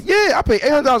motherfucker. Yeah, I pay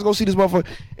 $800 to go see this motherfucker.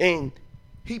 And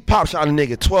he pop shot a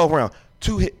nigga 12 rounds.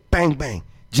 2 hit, bang, bang,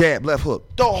 jab, left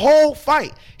hook. The whole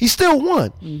fight. He still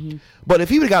won. Mm-hmm. But if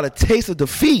he would have got a taste of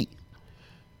defeat,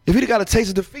 then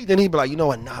he'd be like, you know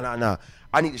what? Nah.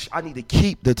 I need to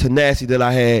keep the tenacity that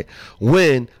I had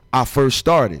when I first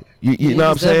started. You know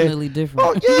what I'm saying? Definitely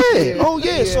different. Oh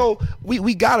yeah. So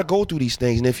we gotta go through these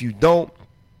things, and if you don't,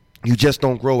 you just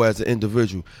don't grow as an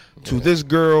individual. Yeah. To this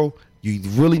girl, you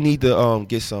really need to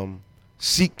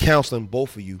seek counseling,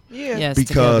 both of you. Yeah. Yes,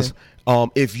 because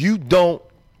if you don't,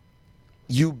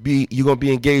 you're gonna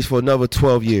be engaged for another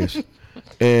 12 years.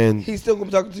 And he's still gonna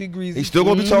be talking to you, Greasy. He's still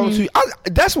gonna be talking to you.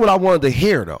 That's what I wanted to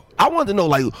hear, though. I wanted to know,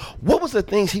 like, what was the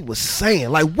things he was saying?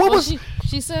 Like, what was?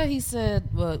 He said.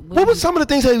 What was some of the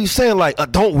things that he was saying? Like,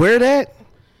 don't wear that.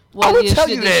 Well, I would tell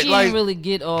you that. She didn't really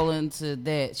get all into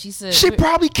that. She said she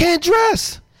probably can't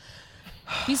dress.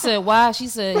 He said, why? He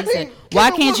said,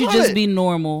 why can't you just be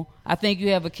normal? I think you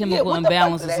have a chemical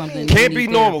imbalance or something. Can't be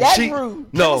normal. That's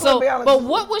rude. No. So, but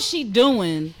what was she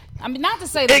doing? I mean, not to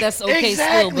say that that's okay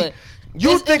still, but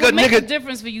it would make a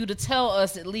difference for you to tell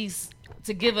us, at least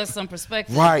to give us some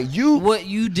perspective. Right. What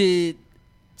you did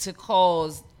to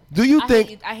cause. Do you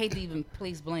think? I hate to even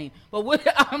place blame, but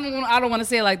I don't want to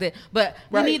say it like that. But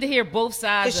we need to hear both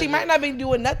sides. She might not be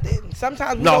doing nothing.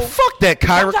 Sometimes fuck that,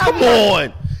 Kyra. Come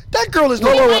on. That girl is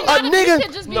no longer a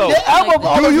nigga. No.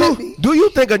 Do you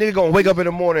think a nigga gonna wake up in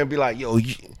the morning and be like, yo,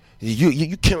 you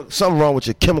something wrong with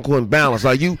your chemical imbalance?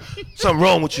 Like something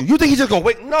wrong with you? You think he's just gonna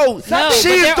wake? No, she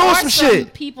is doing some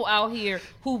shit. People out here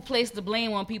who place the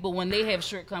blame on people when they have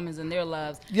shortcomings in their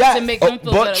lives to make them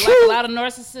feel better. Like a lot of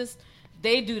narcissists.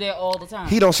 They do that all the time.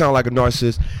 He don't sound like a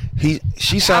narcissist.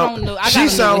 She sound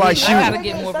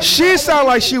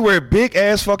like she wear big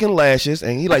ass fucking lashes,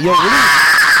 and he like, yo,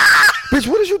 bitch,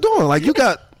 what is you doing? Like, you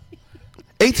got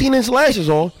 18-inch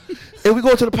lashes on, and we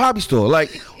go to the poppy store.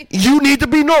 Like, you need to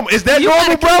be normal. Is that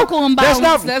normal, bro?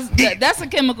 That's a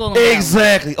chemical imbalance.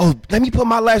 Exactly. Oh, let me put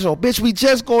my lashes on, bitch. We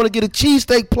just going to get a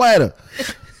cheesesteak platter.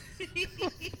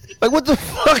 Like, what the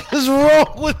fuck is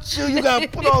wrong with you? You gotta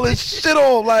put all this shit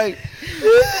on, like.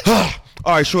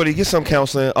 All right, shorty, get some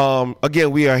counseling.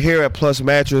 Again, we are here at Plus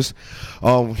Mattress,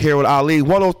 here with Ali,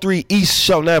 103 East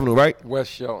Shelton Avenue, right?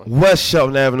 West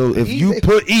Shelton Avenue. If you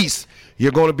put East,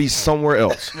 you're going to be somewhere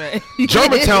else. Right.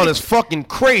 Germantown is fucking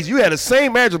crazy. You had the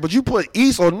same address, but you put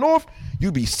East or North,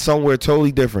 you'd be somewhere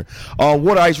totally different.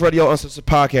 Wooderice Radio Uncensored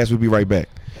Podcast. We'll be right back.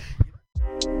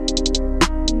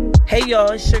 Hey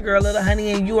y'all, it's your girl Little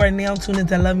Honey, and you are now tuned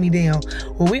into Love Me Down,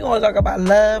 where we gonna talk about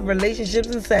love, relationships,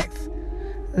 and sex.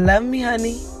 Love me,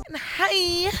 honey.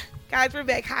 Hi, guys, we're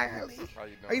back. Hi, Harley. How you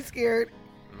doing? Are you scared?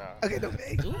 Nah. Okay, don't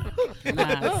beg.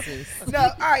 Nah, sis. No,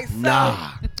 all right.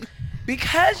 So,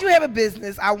 Because you have a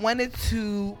business, I wanted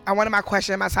my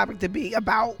question, my topic to be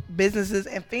about businesses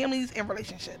and families and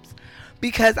relationships.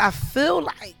 Because I feel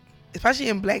like, especially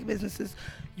in black businesses,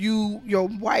 your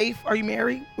wife, are you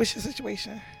married? What's your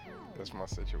situation? That's my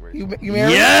situation. You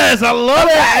married? Yes, I love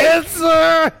that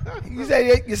answer. You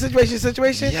said your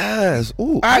situation? Yes.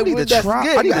 Ooh, right, I need to try.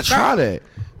 Good. I need to try that.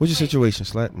 What's your situation,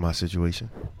 Slat? My situation.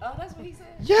 Oh, that's what he said?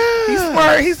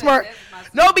 Yeah. He's smart.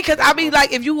 No, because I mean,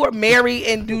 like, if you were married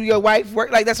and do your wife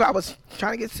work, like, that's what I was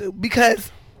trying to get to. Because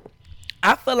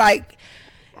I feel like,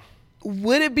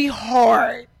 would it be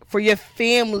hard for your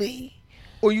family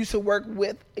or you to work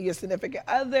with your significant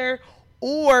other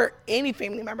or any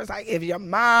family members, like if your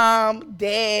mom,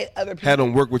 dad, other people had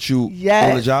them work with you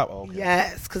on the job? Okay.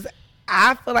 Yes, because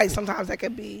I feel like sometimes that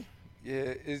could be.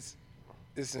 Yeah, it's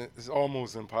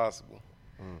almost impossible.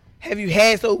 Have you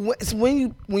had, so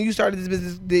when you started this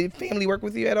business, did family work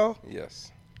with you at all?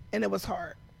 Yes. And it was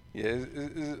hard. Yeah,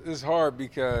 it's hard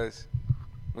because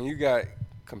when you got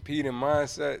competing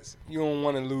mindsets, you don't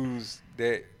want to lose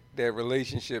that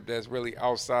relationship that's really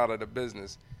outside of the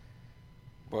business.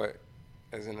 But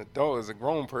as an adult, as a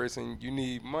grown person, you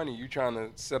need money. You're trying to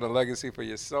set a legacy for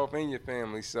yourself and your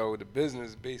family. So the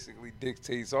business basically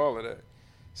dictates all of that.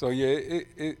 So yeah,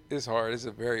 it's hard. It's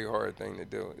a very hard thing to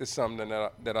do. It's something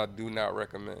that I do not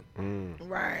recommend.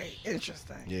 Right.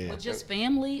 Interesting. Yeah. Well, just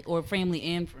family or family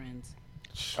and friends?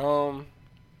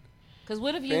 Because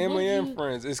what if you family and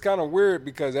friends? It's kind of weird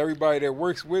because everybody that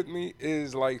works with me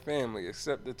is like family,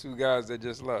 except the two guys that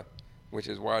just left, which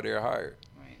is why they're hired.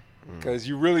 Because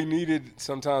you really needed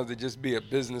sometimes to just be a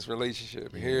business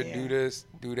relationship. Here, do this,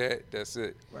 do that. That's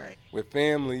it. Right. With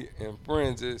family and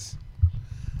friends, it's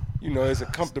a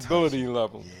comfortability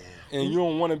level, and you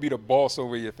don't want to be the boss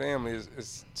over your family.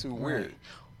 It's too weird.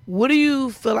 What do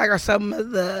you feel like are some of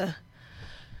the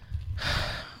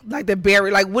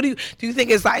barrier? Like, what do you think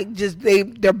it's like? Just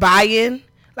they're buy-in,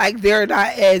 like they're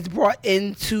not as brought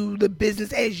into the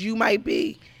business as you might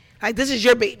be. Like, this is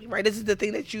your baby, right? This is the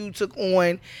thing that you took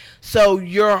on, so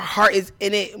your heart is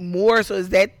in it more. So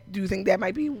do you think that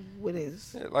might be what it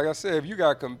is? Yeah, like I said, if you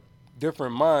got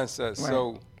different mindsets, right.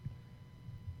 So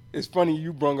it's funny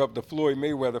you brung up the Floyd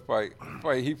Mayweather fight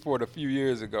he fought a few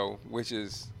years ago, which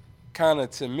is kind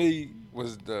of, to me,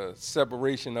 was the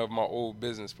separation of my old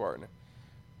business partner.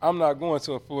 I'm not going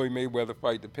to a Floyd Mayweather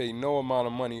fight to pay no amount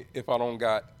of money if I don't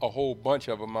got a whole bunch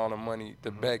of amount of money to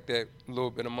back that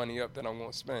little bit of money up that I'm going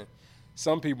to spend.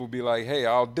 Some people be like, hey,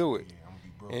 I'll do it.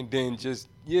 And then just,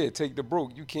 take the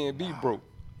broke. You can't be broke.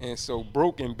 And so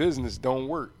broke in business don't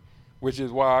work, which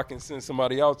is why I can send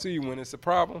somebody out to you when it's a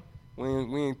problem.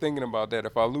 We ain't thinking about that.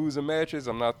 If I lose a mattress,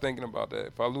 I'm not thinking about that.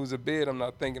 If I lose a bed, I'm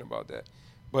not thinking about that.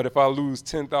 But if I lose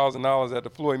 $10,000 at the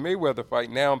Floyd Mayweather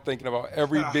fight, now I'm thinking about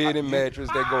every bed and mattress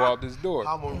that go out this door.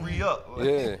 I'm going to re-up.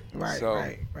 Yeah.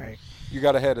 Right. You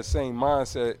got to have the same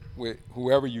mindset with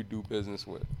whoever you do business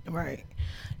with. Right.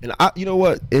 And you know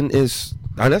what? And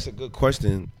that's a good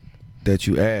question that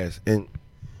you asked. And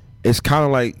it's kind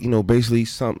of like, basically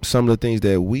some of the things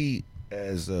that we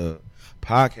as a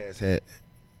podcast had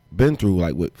been through,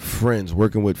 like with friends,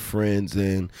 working with friends,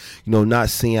 and not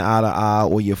seeing eye to eye,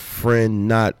 or your friend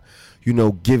not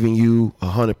giving you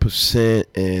 100%,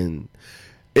 and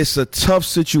it's a tough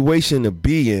situation to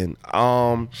be in.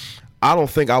 I don't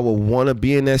think I would want to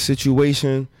be in that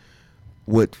situation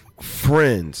with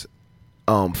friends.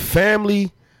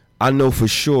 Family, I know for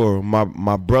sure,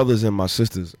 my brothers and my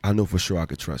sisters, I know for sure I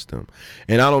could trust them.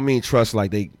 And I don't mean trust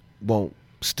like they won't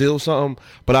steal something,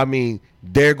 but I mean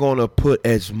they're going to put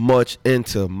as much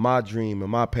into my dream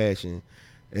and my passion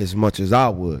as much as I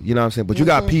would. You know what I'm saying? But you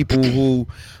got people who,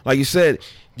 like you said,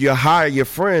 you hire your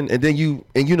friend and then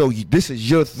this is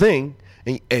your thing,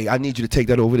 and hey, I need you to take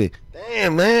that over there.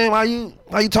 Damn, man, why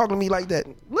you talking to me like that?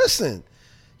 Listen,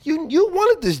 you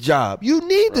wanted this job. You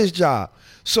need this job.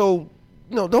 So,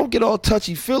 don't get all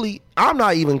touchy-feely. I'm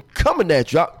not even coming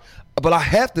at you. But I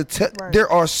have to tell. Right. There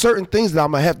are certain things that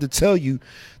I'm gonna have to tell you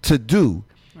to do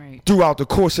throughout the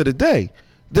course of the day.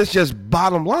 That's just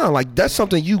bottom line. Like, that's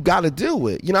something you got to deal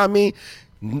with. You know what I mean?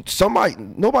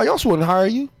 Nobody else wouldn't hire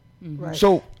you. Right.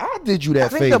 So I did you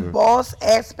that favor. I think the boss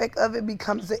aspect of it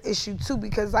becomes an issue too,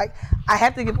 because like I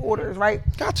have to give orders, right?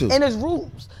 Got to. And there's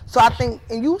rules. So I think,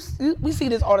 and we see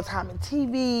this all the time in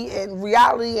TV and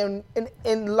reality and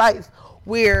in life,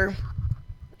 where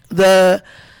your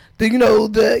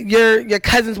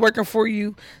cousin's working for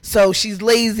you, so she's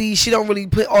lazy, she don't really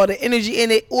put all the energy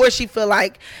in it, or she feel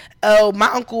like, oh, my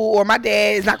uncle or my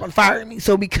dad is not going to fire me,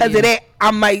 so because of that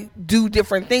I might do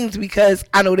different things because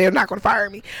I know they're not going to fire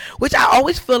me. Which I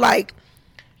always feel like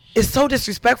it's so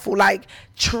disrespectful. Like,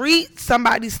 treat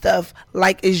somebody's stuff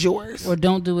like it's yours. Or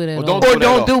don't do it at all. Or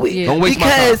don't do it. Yeah. Don't waste my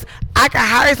time. Because I can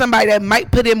hire somebody that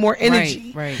might put in more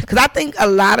energy. Right. Because I think a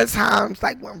lot of times,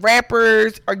 like when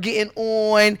rappers are getting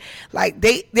on, like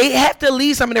they have to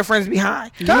leave some of their friends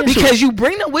behind. Yeah. Because you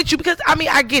bring them with you. Because, I mean,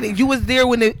 I get it. You was there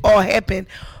when it all happened.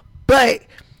 But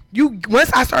once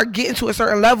I start getting to a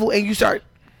certain level and you start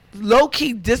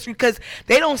low-key because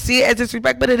they don't see it as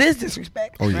disrespect, but it is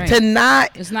disrespect. Oh, yeah. Right.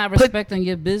 It's not respecting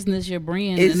your business, your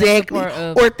brand. Exactly.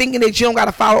 Or thinking that you don't got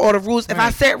to follow all the rules. If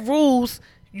I set rules,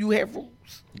 you have rules.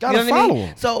 You got to follow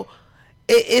them. So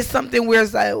it's something where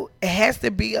it's like, it has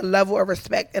to be a level of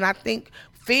respect. And I think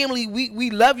family, we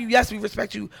love you. Yes, we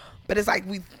respect you. But it's like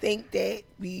we think that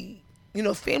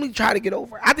family try to get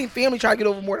over. I think family try to get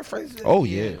over more than friends. Oh,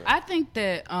 yeah. I think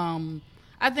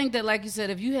that, like you said,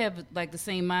 if you have like the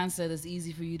same mindset, it's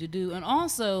easy for you to do. And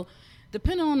also,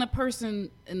 depending on the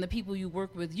person and the people you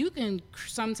work with, you can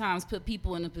sometimes put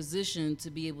people in a position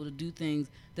to be able to do things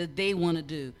that they want to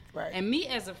do. Right. And me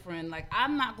as a friend, like,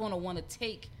 I'm not going to want to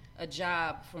take a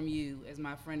job from you as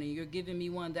my friend, and you're giving me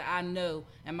one that I know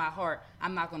in my heart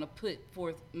I'm not going to put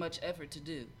forth much effort to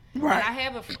do. Right. And I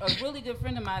have a really good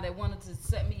friend of mine that wanted to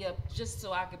set me up just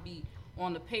so I could be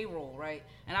on the payroll, right?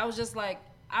 And I was just like,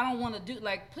 I don't want to do,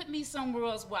 like, put me somewhere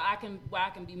else where I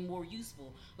can be more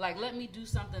useful. Like, let me do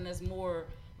something that's more,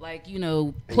 like,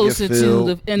 closer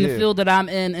to the field that I'm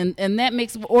in, and that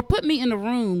makes, or put me in a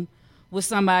room with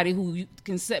somebody who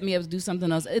can set me up to do something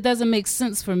else. It doesn't make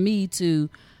sense for me to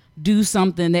do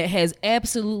something that has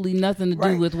absolutely nothing to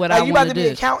do with what I want to do. You about to be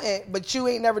an accountant, but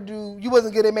you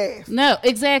wasn't good at math. No,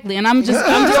 exactly. And I'm just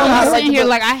sitting here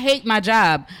like, I hate my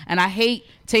job, and I hate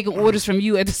taking orders from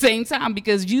you at the same time,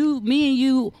 because me and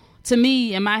you, to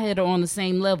me, in my head, are on the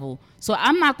same level. So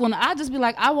I'll just be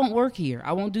like, I won't work here.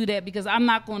 I won't do that because I'm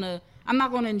not gonna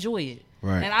enjoy it.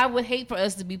 Right. And I would hate for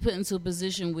us to be put into a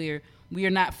position where we are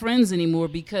not friends anymore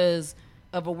because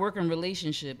of a working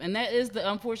relationship. And that is the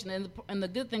unfortunate, and the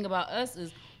good thing about us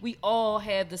is we all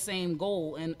have the same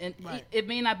goal, and right. it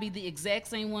may not be the exact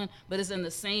same one, but it's in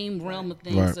the same realm of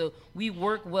things. Right. So we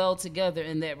work well together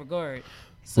in that regard.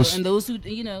 So, and those who,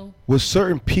 with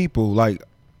certain people, like,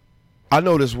 I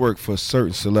know this work for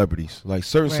certain celebrities. Like,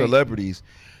 certain celebrities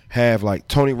have, like,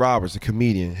 Tony Roberts, a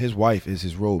comedian, his wife is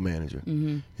his road manager.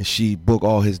 Mm-hmm. And she booked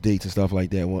all his dates and stuff like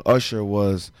that. When Usher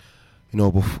was,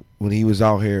 when he was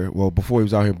out here, before he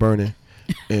was out here burning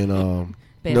and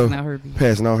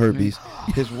passing out herpes,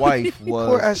 his wife was.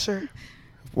 Poor Usher.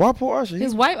 Why poor Usher?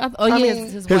 His wife?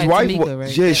 His wife Tamika,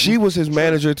 right? Yeah, she was his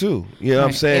manager too. You know what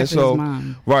I'm saying? After his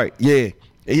mom. Right, yeah.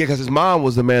 Yeah, because his mom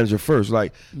was the manager first.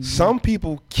 Like, some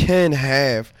people can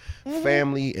have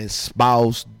family and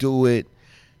spouse do it,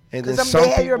 and then some they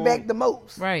have people, your back the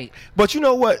most. Right. But you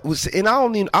know what? And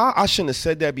I shouldn't have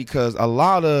said that, because a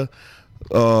lot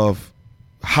of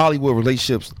Hollywood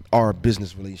relationships are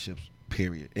business relationships.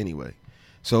 Period. Anyway,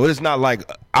 so it's not like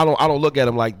I don't look at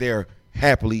them like they're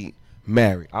happily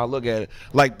married. I look at it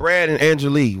like Brad and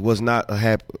Angelique was not a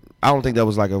happy. I don't think that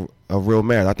was like a real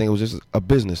marriage. I think it was just a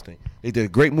business thing. They did a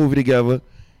great movie together.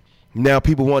 Now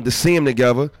people wanted to see them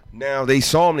together. Now they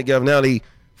saw them together. Now they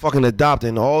fucking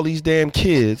adopting all these damn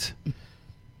kids.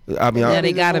 I mean,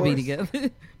 they gotta be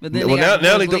together. But then now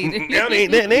they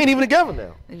ain't even together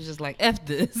now. It was just like, F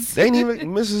this. They ain't even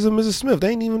Mrs. and Mrs. Smith. They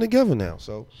ain't even together now.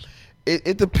 So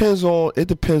it depends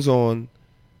on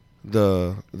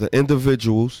the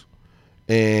individuals,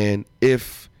 and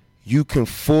if you can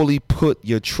fully put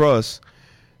your trust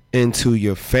into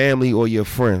your family or your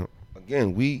friend.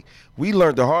 Again, we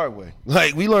learned the hard way.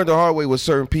 Like, we learned the hard way with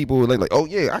certain people. Like, oh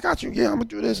yeah, I got you. Yeah, I'm gonna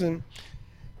do this, and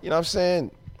you know what I'm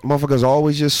saying. Motherfuckers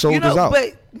always just sold us out.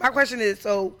 But my question is,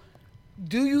 so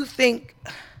do you think?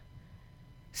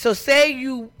 So say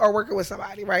you are working with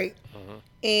somebody, right? Mm-hmm.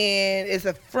 And it's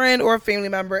a friend or a family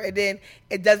member, and then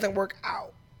it doesn't work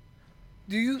out.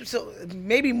 So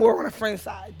maybe more on a friend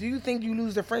side, do you think you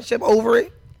lose the friendship over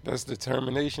it? That's the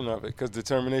termination of it, because the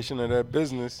termination of that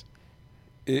business,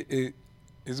 it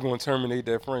is going to terminate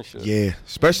that friendship. Yeah,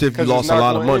 especially if you lost a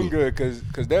lot of money. Good,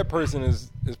 because that person is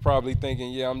probably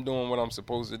thinking, yeah, I'm doing what I'm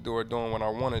supposed to do or doing what I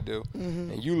want to do,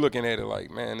 and you looking at it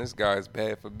like, man, this guy's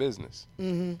bad for business.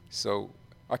 Mm-hmm. So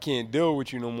I can't deal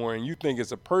with you no more, and you think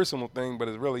it's a personal thing, but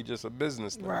it's really just a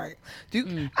business thing. Right.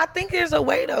 I think there's a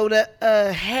way, though,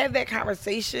 to have that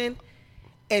conversation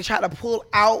and try to pull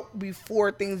out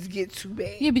before things get too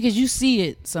bad. Yeah, because you see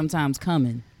it sometimes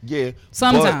coming. Yeah.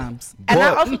 Sometimes. And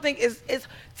I also think it's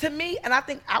to me, and I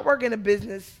think I work in a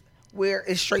business where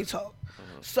it's straight talk.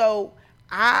 Mm-hmm. So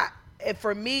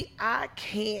for me, I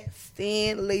can't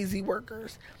stand lazy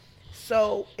workers.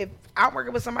 So if I'm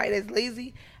working with somebody that's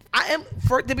lazy,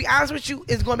 to be honest with you,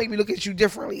 it's going to make me look at you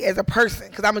differently as a person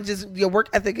because your work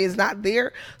ethic is not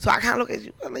there. So I kind of look at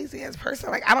you a lazy ass person.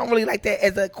 Like, I don't really like that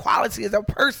as a quality as a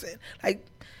person. Like,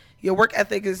 your work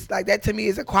ethic is like that to me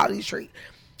is a quality trait.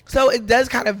 So it does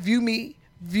kind of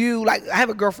view like I have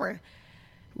a girlfriend.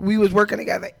 We was working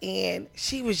together and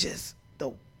she was just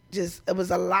it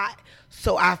was a lot.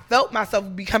 So I felt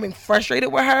myself becoming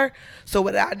frustrated with her. So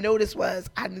what I noticed was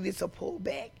I needed to pull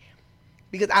back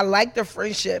because I liked the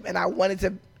friendship and I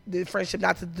wanted the friendship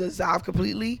not to dissolve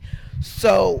completely.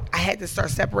 So I had to start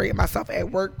separating myself at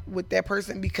work with that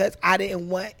person because I didn't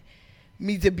want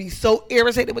me to be so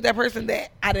irritated with that person that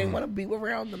I didn't want to be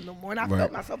around them no more. And I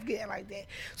felt myself getting like that.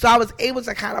 So I was able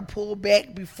to kind of pull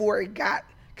back before it got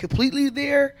completely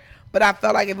there. But I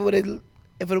felt like if it would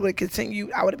have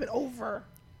continued, I would have been over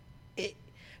it.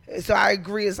 So I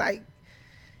agree. It's like,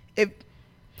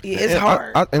 it's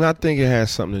hard. I think it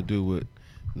has something to do with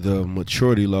the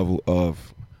maturity level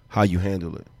of how you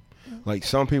handle it. Like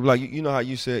some people, like you know how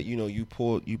you said, you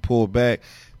pull back.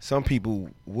 Some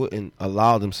people wouldn't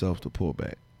allow themselves to pull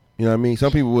back. You know what I mean?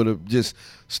 Some people would have just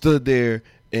stood there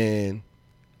and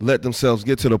let themselves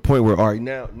get to the point where, all right,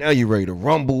 now you're ready to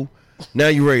rumble. Now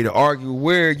you're ready to argue,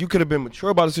 where you could have been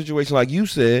mature about the situation, like you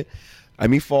said. I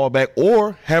mean, fall back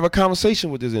or have a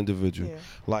conversation with this individual. Yeah.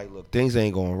 Like, look, things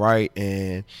ain't going right.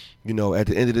 And, at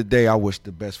the end of the day, I wish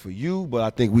the best for you, but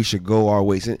I think we should go our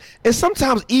ways. And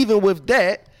sometimes even with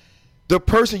that, the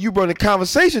person you bring the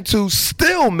conversation to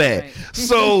still mad. Right.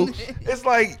 So it's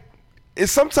like,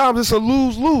 sometimes it's a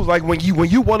lose-lose. Like when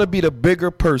you want to be the bigger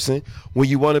person, when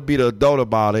you want to be the adult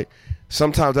about it,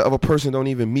 sometimes the other person don't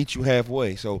even meet you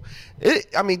halfway. So,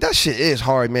 that shit is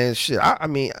hard, man. Shit, I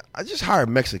just hired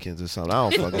Mexicans or something. I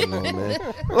don't fucking know, man.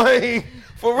 Like,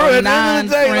 for real, at the end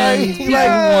of the day, people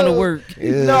want to work.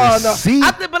 Yeah,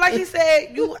 no. But like he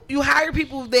said, you hire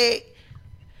people that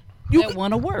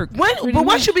want to work.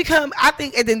 Once you become, I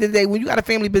think at the end of the day, when you got a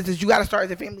family business, you got to start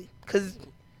as a family because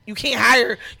you can't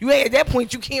hire. At that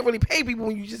point, you can't really pay people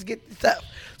when you just get the stuff.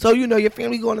 So, your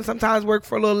family going to sometimes work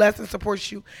for a little less and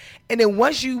support you. And then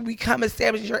once you become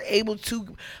established, you're able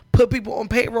to put people on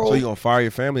payroll. So you're going to fire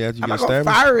your family after you get established? I'm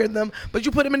not going to fire them, but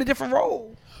you put them in a different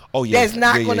role. Oh, yeah. That's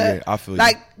not going to, I feel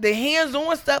like, the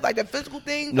hands-on stuff, like the physical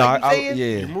things. No, like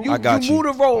you move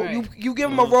the role. Right. You give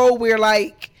them a role where,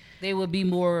 like, they would be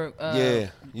more.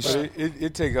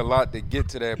 It take a lot to get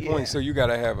to that point. So you got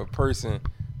to have a person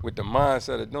with the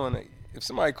mindset of doing it. If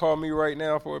somebody called me right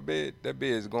now for a bed, that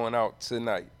bed is going out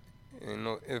tonight.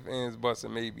 If ands, buts,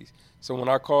 and maybes. So when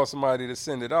I call somebody to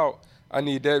send it out, I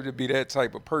need that to be that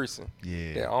type of person.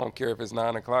 Yeah. That I don't care if it's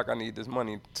 9 o'clock. I need this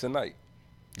money tonight.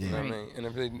 You know what I mean? And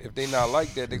if they not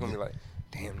like that, they're gonna be like,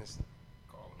 "Damn, this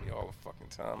calling me all the fucking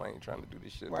time. I ain't trying to do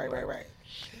this shit." Right.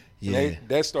 Yeah.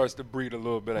 That starts to breed a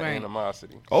little bit of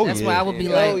animosity. Oh, that's why I would be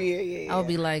like, I would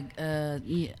be like,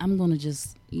 I'm gonna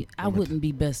just, I wouldn't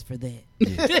be best for that.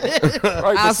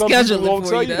 Right, I'll schedule it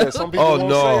for you. That. Some people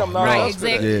won't say I'm not right, best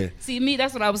exactly. for that. Yeah. See, me,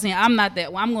 that's what I was saying. I'm not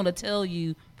that. Well, I'm gonna tell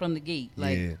you from the gate,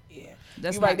 like. Yeah.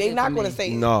 That's right. They're not going to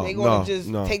say no. They're going to just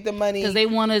take the money because they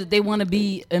want to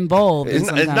be involved. It's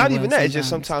not even that. It's just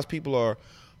sometimes people are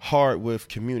hard with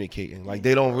communicating. Like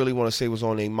they don't really want to say what's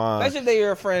on their mind. Especially if they're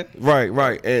your friend.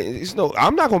 Right. And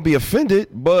I'm not going to be offended,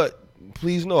 but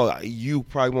please know you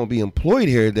probably won't be employed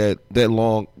here that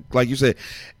long. Like you said,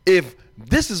 if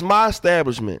this is my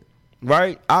establishment,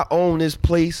 right? I own this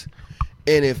place,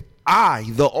 and if I,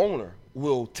 the owner,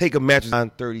 will take a mattress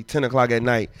 9:30, 10 o'clock at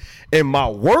night, and my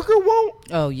worker won't.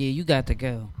 Oh yeah, you got to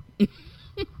go.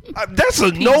 That's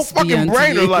a no fucking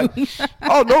brainer. Like,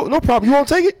 oh no problem. You won't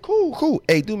take it? Cool.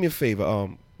 Hey, do me a favor.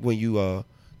 When you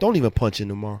don't even punch in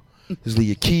tomorrow. Just leave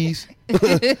your keys, and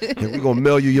we're gonna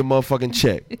mail you your motherfucking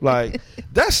check. Like,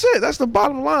 that's it. That's the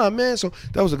bottom line, man. So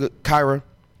that was a good, Kyra.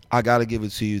 I gotta give it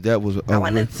to you. That was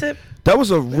that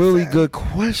was a really good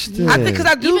question. I think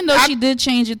because even though she did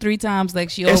change it 3 times, like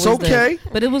she always does,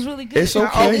 but it was really good. It's okay.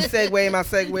 I always segue my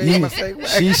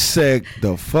segue. She said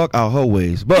the fuck out her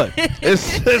ways, but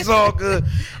it's all good.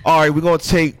 All right, we're gonna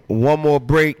take one more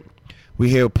break. We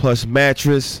here at Plush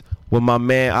Mattress with my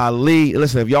man Ali.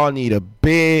 Listen, if y'all need a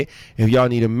bed, if y'all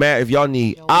need a mat, if y'all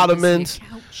need ottomans,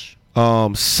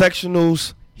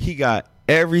 sectionals, he got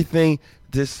everything.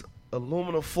 This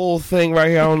aluminum full thing right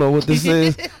here. I don't know what this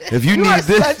is. If you need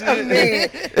this, such a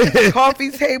man. Coffee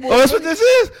table. Oh, that's what this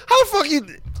is. How the fuck you?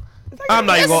 I'm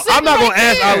not gonna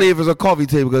ask Ali if it's a coffee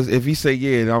table because if he say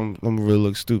yeah, I'm gonna really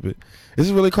look stupid. Is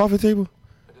this really a coffee table?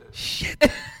 Shit.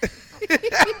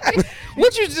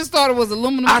 What you just thought it was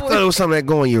aluminum I foil? thought it was something that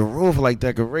go in your room for like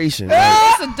decoration. Like,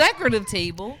 It's a decorative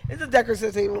table. It's a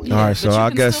decorative table. all right, so but you I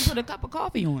can guess still put a cup of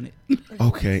coffee on it.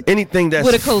 okay. Anything that's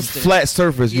With a coaster. flat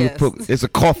surface, you Yes. put. It's a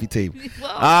coffee table.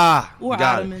 Well, or got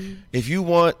it. ottoman. If you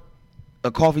want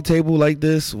a coffee table like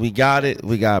this, we got it.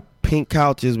 We got pink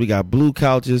couches. We got blue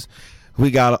couches.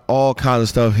 We got all kinds of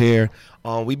stuff here.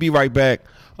 We be right back.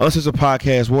 Uncensored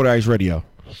Podcast, Wooderice Radio.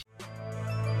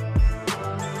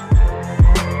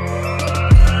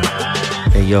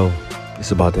 Hey, yo,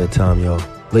 it's about that time, yo.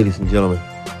 Ladies and gentlemen,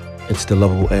 it's the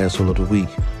lovable asshole of the week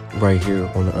right here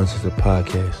on the Uncensored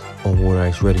Podcast on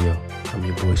Wooderice Radio. I'm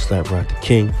your boy Slap Rock the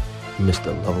King, Mr.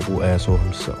 Lovable Asshole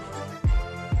himself.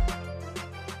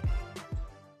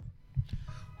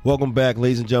 Welcome back,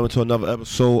 ladies and gentlemen, to another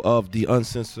episode of the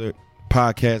Uncensored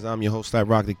Podcast. I'm your host, Slap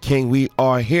Rock the King. We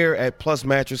are here at PLUSH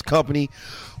Mattress Company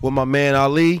with my man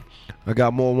Ali. I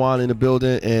got more wine in the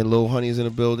building and Lil Honey is in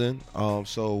the building.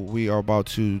 So we are about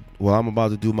to, I'm about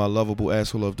to do my lovable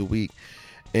asshole of the week.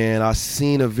 And I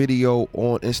seen a video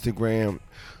on Instagram,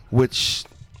 which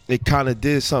it kind of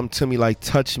did something to me, like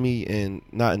touch me, and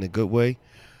not in a good way.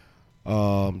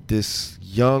 This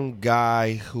young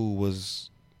guy who was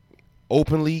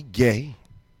openly gay,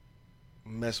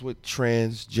 mess with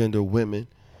transgender women,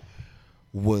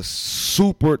 was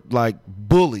super like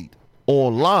bullied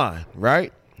online,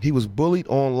 right? He was bullied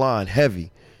online heavy.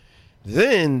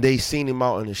 Then they seen him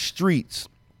out in the streets,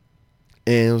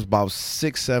 and it was about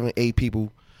 6, 7, 8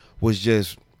 people was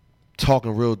just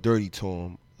talking real dirty to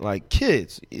him, like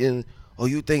kids. And, oh,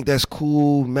 you think that's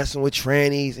cool, messing with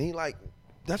trannies? And he like,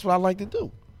 that's what I like to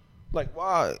do. Like,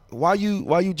 why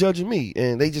you judging me?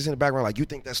 And they just in the background like, you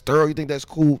think that's thorough? You think that's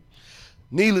cool?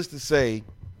 Needless to say,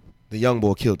 the young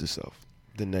boy killed himself.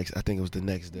 I think it was the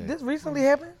next day. This recently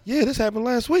happened? Yeah, this happened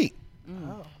last week.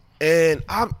 Oh. And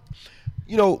I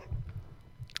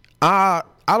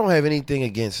don't have anything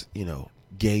against,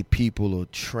 gay people or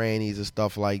trannies and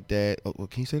stuff like that. Oh,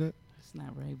 can you say that? It's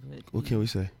not right, but What can we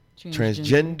say?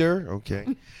 Transgender. Okay.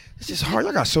 It's just hard.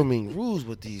 I got so many rules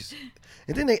with these.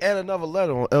 And then they add another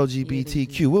letter on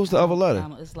LGBTQ. What was the other letter?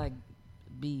 It's like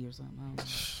B or something.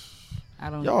 I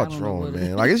don't Y'all know trolling, what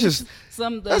man. Like, it's just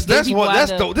this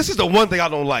this is the one thing I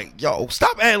don't like. Yo,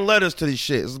 stop adding letters to this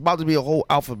shit. It's about to be a whole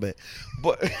alphabet.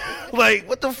 But like,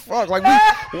 what the fuck? Like,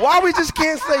 why we just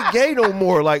can't say gay no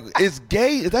more? Like, is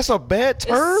gay? That's a bad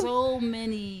term. There's so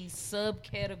many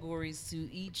subcategories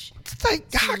to each. It's like,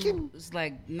 it's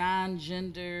like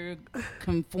non-gender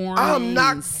conforming. I'm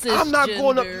not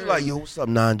going up to you like, yo, what's up,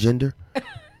 non-gender?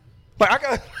 Like, I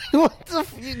got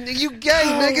you gay,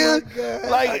 nigga. My God.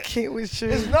 Like, I can't with you.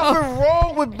 There's nothing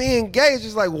wrong with being gay. It's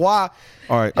just like, why?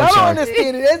 All right, I don't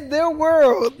understand it. That's their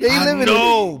world. They live in it.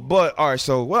 No, but all right.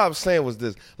 So what I was saying was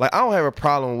this: like, I don't have a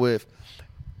problem with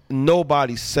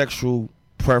nobody's sexual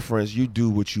preference. You do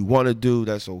what you want to do.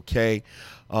 That's okay.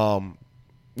 Some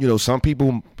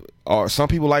people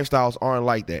lifestyles aren't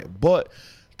like that, but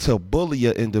to bully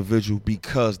an individual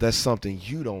because that's something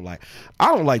you don't like.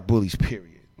 I don't like bullies. Period.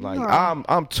 Like, no.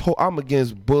 I'm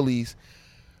against bullies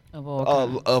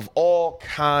of all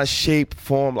kinds, shape,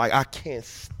 form. Like, I can't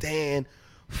stand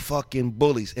fucking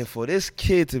bullies. And for this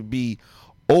kid to be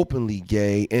openly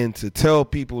gay and to tell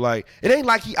people, like, it ain't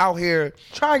like he out here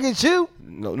trying to get you.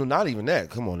 No, not even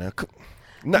that. Come on now.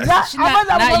 Not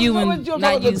you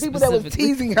the people that was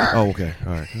teasing her. Oh, okay.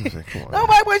 All right. Come on.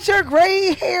 Nobody with your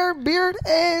gray hair, beard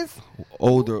ass.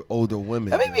 Older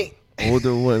women.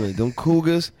 Older women. Them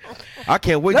cougars. I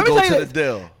can't wait to go to the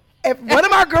Dell. If one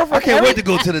of my girlfriends, I can't wait to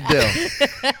go to the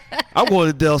Dell. I'm going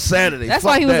to Dell Saturday. That's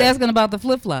why he was asking about the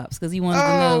flip flops, because he wanted to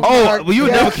know. Oh, well, you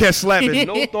would never catch slapping.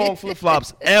 No thong flip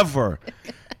flops ever.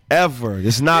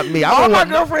 It's not me. I don't want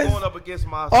girlfriends going up against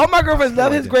my. All my girlfriends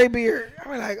love his gray beard.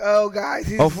 I'm like, oh,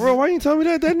 guys. Oh, for real? Why you tell me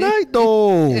that night,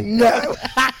 though? No.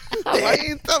 Why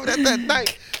you tell me that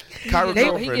night? He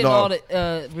get all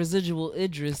the residual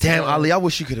Idris. Damn, Ali, I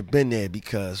wish you could have been there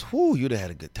because, you'd have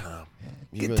had a good time.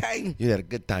 You had a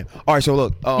good time. All right, so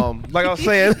look, like I was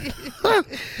saying,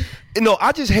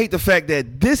 I just hate the fact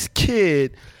that this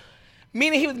kid,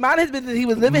 meaning he was minding his business, he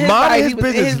was living his life,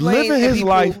 living his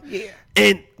life,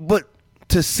 yeah. But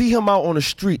to see him out on the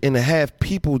street and to have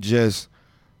people just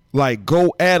like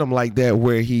go at him like that,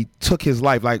 where he took his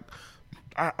life, like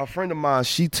a friend of mine,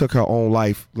 she took her own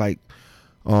life like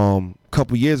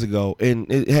couple years ago, and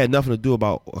it had nothing to do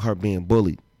about her being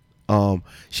bullied.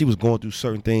 She was going through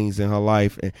certain things in her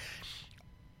life, and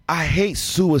I hate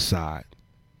suicide.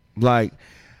 Like,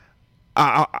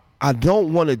 I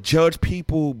don't want to judge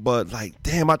people, but like,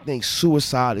 damn, I think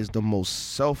suicide is the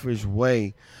most selfish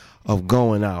way of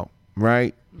going out,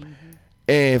 right? Mm-hmm.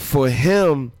 And for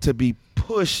him to be put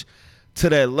pushed to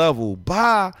that level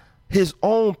by his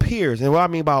own peers. And what I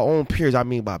mean by own peers, I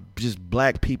mean by just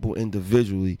black people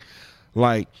individually.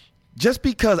 Like, just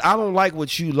because I don't like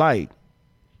what you like,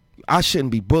 I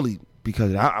shouldn't be bullied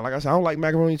because, like I said, I don't like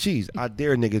macaroni and cheese. I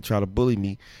dare a nigga to try to bully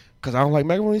me because I don't like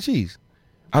macaroni and cheese.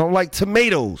 I don't like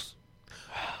tomatoes.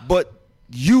 But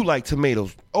you like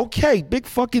tomatoes. Okay, big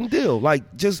fucking deal.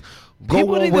 Like, just go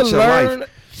people on need with to your learn life.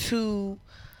 to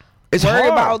It's worry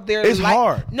hard. about their It's life.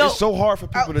 hard. No, it's so hard for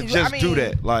people to just do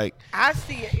that. Like, I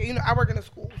see it. You know, I work in a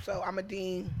school, so I'm a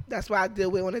dean. That's what I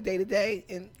deal with on a day to day,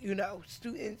 and you know,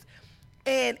 students.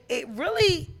 And it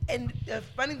really, and the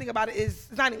funny thing about it is,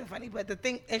 it's not even funny, but the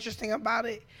thing interesting about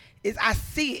it is I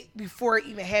see it before it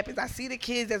even happens. I see the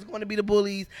kids that's going to be the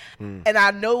bullies, and I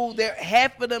know that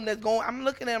half of them that's going, I'm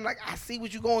looking at them like, I see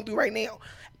what you're going through right now.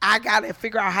 I got to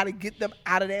figure out how to get them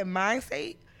out of that mind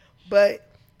state. But,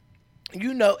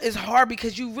 you know, it's hard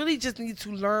because you really just need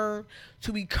to learn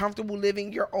to be comfortable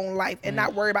living your own life and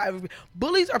not worry about everybody.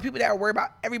 Bullies are people that are worried about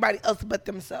everybody else but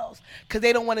themselves because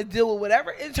they don't want to deal with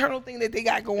whatever internal thing that they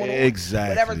got going on. Exactly.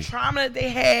 Whatever trauma that they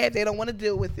have, they don't want to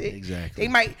deal with it. Exactly.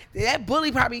 That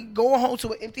bully probably going home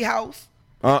to an empty house,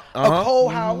 a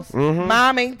cold house.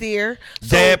 Mom ain't there.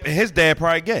 So, his dad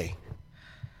probably gay.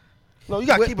 No, you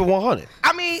got to keep it 100.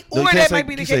 I mean, No, or that might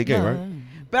be the case. Gay, right?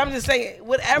 But I'm just saying,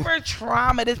 whatever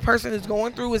trauma this person is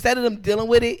going through, instead of them dealing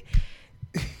with it,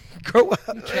 grow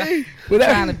up. Trying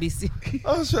to be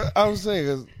serious. I was saying,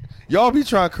 'cause y'all be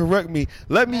trying to correct me.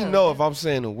 Let me know if I'm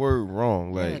saying the word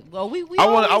wrong. Like, well, we I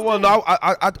want to know.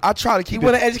 I try to keep You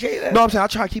it. want to educate them? No, I'm saying I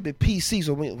try to keep it PC.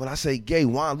 So when I say gay,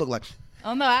 why I look like?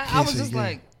 Oh no, I was just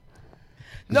like.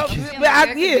 No, Yeah, but I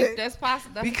that get could it. That's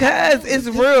possible. Because it's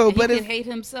real, He but can it's hate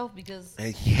himself because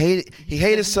And he hated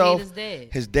himself. his dad.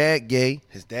 His dad gay.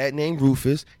 His dad named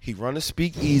Rufus. He run a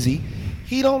speakeasy.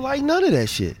 He don't like none of that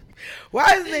shit.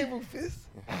 why is his name Rufus?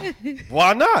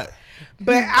 Why not?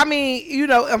 But I mean, you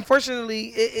know,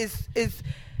 unfortunately,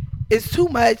 it's too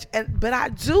much. But I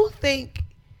do think,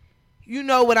 you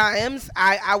know,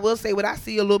 I will say what I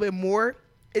see a little bit more.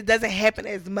 It doesn't happen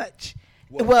as much.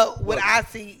 What I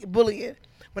see bullying.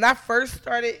 When I first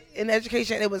started in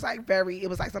education, it was like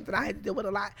something I had to deal with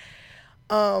a lot.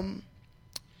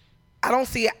 I don't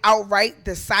see it outright,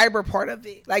 the cyber part of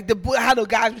it. Like how the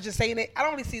guys were just saying it. I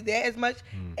don't really see that as much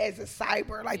as the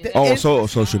cyber. Like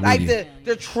social media. Like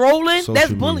the trolling, Social that's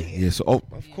media. bullying. Yeah, so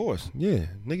of course. Yeah.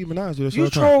 Nicki Minaj do this all You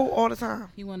the time. troll all the time.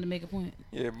 he wanted to make a point.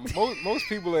 Yeah, most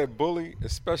people that bully,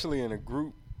 especially in a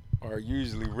group, are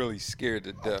usually really scared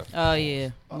to death. Oh yeah,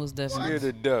 most definitely. Scared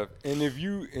to death. And if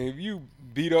you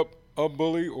beat up a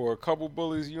bully or a couple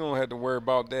bullies, you don't have to worry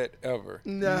about that ever.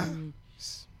 Nah.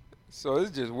 So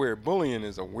it's just weird. Bullying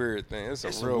is a weird thing. It's a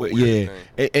real weird yeah.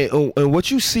 thing. And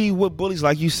what you see with bullies,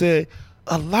 like you said,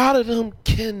 a lot of them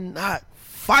cannot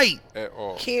fight. At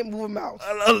all. Can't move a mouse.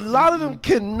 A lot of them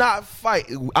cannot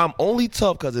fight. I'm only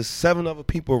tough because there's 7 other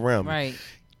people around me. Right.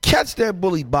 Catch that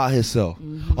bully by himself.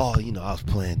 Oh, you know, I was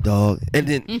playing dog. And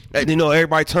then, you know,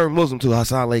 everybody turned Muslim too.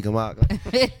 Assalamu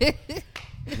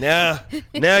alaikum.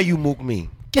 Now you mook me.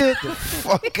 Get the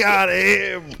fuck out of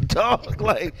here, dog.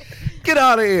 Like, get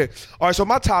out of here. All right, so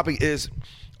my topic is,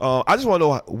 I just want to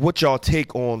know what y'all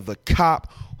take on the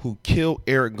cop who killed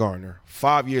Eric Garner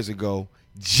 5 years ago,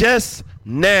 just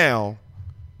now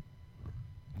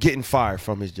getting fired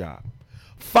from his job.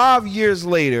 5 years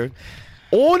later,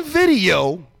 on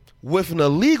video with an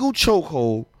illegal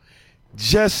chokehold,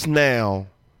 just now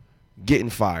getting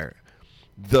fired.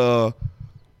 The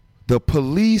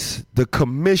police, the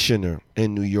commissioner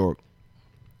in New York,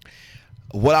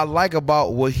 what I like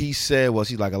about what he said was,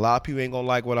 he's like, a lot of people ain't gonna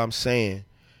like what I'm saying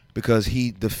because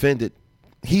he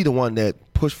the one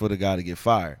that pushed for the guy to get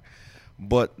fired.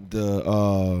 But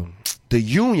the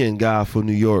union guy for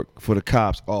New York, for the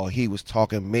cops, he was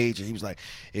talking major. He was like,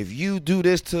 if you do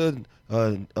this to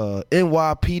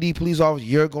NYPD police officer,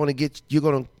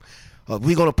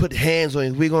 we're gonna put hands on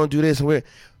you. We're gonna do this.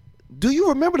 Do you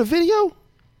remember the video?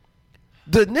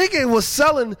 The nigga was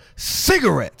selling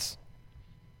cigarettes.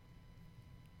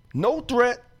 No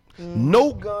threat,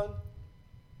 no gun.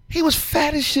 He was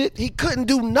fat as shit. He couldn't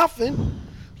do nothing.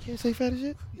 You can't say fat as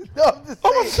shit? No,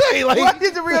 I'm just saying. like, Why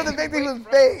did the real the big thing was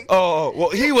big? Oh,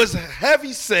 well, he was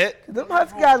heavy set. Them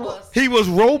husky guys was. He was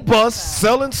robust,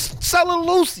 selling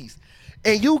Lucy's.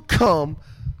 And you come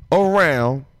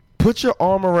around, put your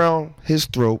arm around his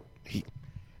throat.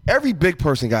 Every big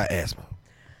person got asthma.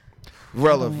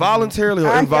 Voluntarily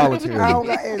or involuntarily. I don't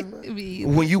got asthma.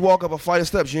 When you walk up a flight of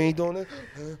steps, you ain't doing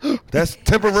this. That's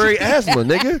temporary asthma,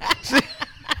 nigga.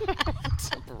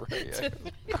 Temporary.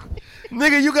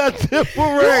 Nigga, you got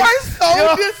temporary. You are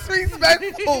so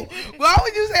disrespectful. Why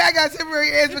would you say I got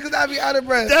temporary asthma because I be out of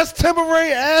breath? That's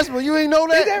temporary asthma. You ain't know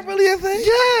that? Is that really a thing?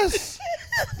 Yes.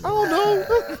 I don't know.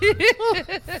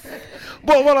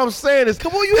 But what I'm saying is,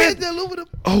 come on, you had the aluminum.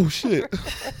 Oh shit.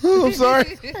 I'm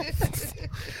sorry.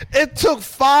 It took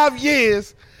 5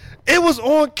 years. It was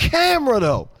on camera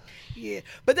though. Yeah,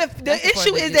 but the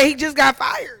issue is that he just got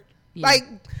fired. Yeah. Like,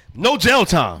 no jail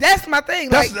time. That's my thing.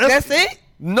 That's it.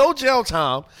 No jail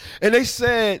time. And they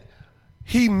said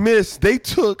he missed. They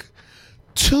took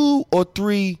 2 or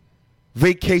 3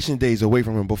 vacation days away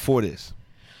from him before this.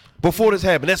 Before this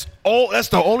happened. That's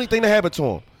the only thing that happened to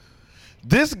him.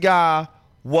 This guy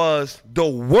was the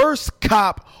worst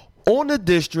cop on the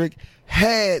district,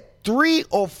 had 3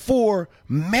 or 4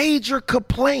 major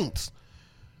complaints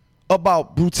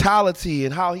about brutality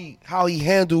and how he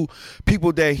handled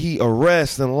people that he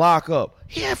arrests and lock up.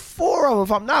 He had 4 of them,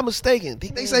 if I'm not mistaken.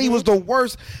 They say he was the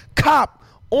worst cop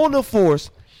on the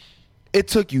force. It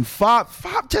took you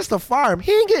 5 just to fire him.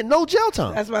 He ain't getting no jail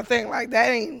time. That's my thing. Like, that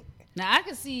ain't. Now, I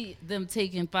could see them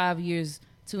taking 5 years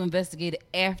to investigate it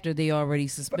after they already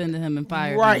suspended him and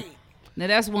fired him. Now,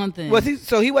 that's one thing.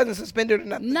 So he wasn't suspended or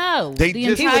nothing? No. He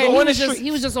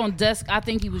was just on desk. I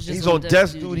think he was just on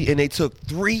desk duty. And they took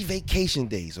 3 vacation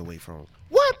days away from him.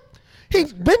 What? He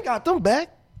been got them back.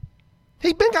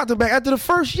 After the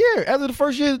first year. After the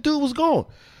first year, the dude was gone.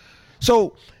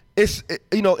 So, it's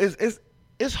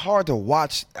hard to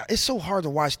watch. It's so hard to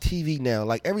watch TV now.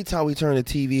 Like, every time we turn the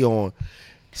TV on,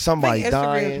 somebody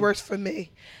dying. Instagram works for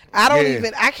me.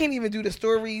 I can't even do the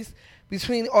stories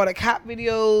between all the cop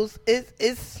videos.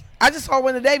 I just saw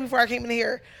one today before I came in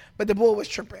here, but the boy was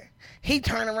tripping. He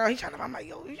turned around, he trying to, I'm like,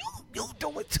 yo, you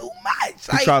doing too much.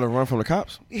 He tried to run from the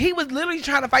cops? He was literally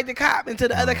trying to fight the cop until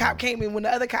the other cop came in. When the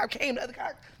other cop came, the other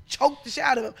cop choked the shit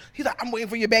out of him. He's like, I'm waiting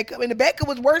for your backup. And the backup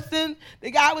was worse than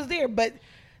the guy was there. But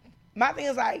my thing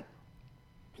is, like,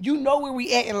 you know where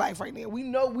we at in life right now. We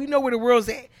know where the world's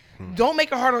at. Don't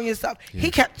make it hard on yourself. Yeah.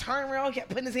 He kept turning around, kept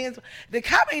putting his hands. The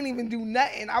cop ain't even do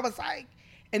nothing. I was like,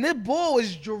 and this bull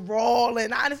was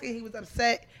drawling. Honestly, he was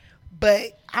upset.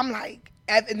 But I'm like,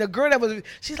 and the girl that was,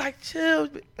 she's like, chill.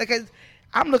 Like,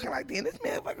 I'm looking like, damn, this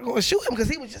man fucking gonna shoot him because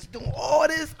he was just doing all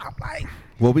this. I'm like,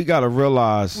 well, we gotta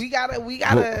realize. We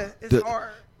gotta. It's hard.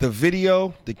 The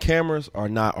video, the cameras are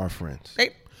not our friends.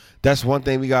 That's one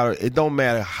thing we gotta. It don't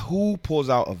matter who pulls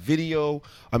out a video.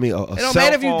 I mean, a cell phone. It don't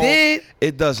matter if you did.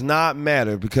 It does not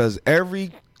matter because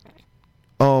every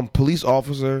police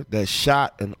officer that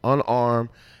shot an unarmed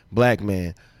black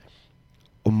man,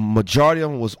 a majority of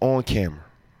them was on camera.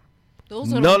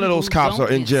 None of those cops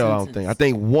are in jail. I don't think. I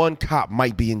think one cop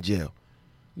might be in jail.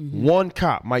 Mm-hmm. One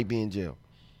cop might be in jail.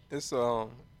 It's to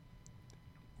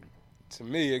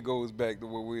me, it goes back to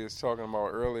what we was talking about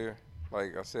earlier.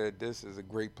 Like I said, this is a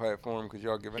great platform because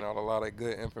y'all giving out a lot of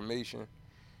good information.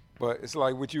 But it's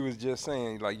like what you was just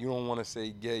saying. Like, you don't want to say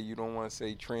gay. You don't want to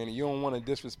say tranny. You don't want to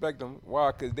disrespect them.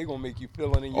 Why? Because they're going to make you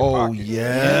feel it in your pocket. Oh,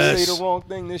 yes. If you say the wrong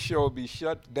thing, this show will be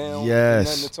shut down. Yes.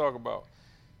 Nothing to talk about.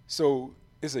 So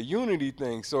it's a unity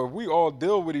thing. So if we all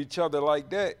deal with each other like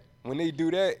that, when they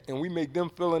do that and we make them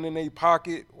feel it in their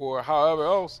pocket or however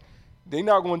else, they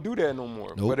not going to do that no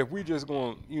more. Nope. But if we just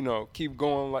going to, keep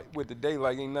going like with the day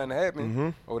like ain't nothing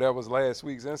happened, or that was last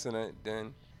week's incident,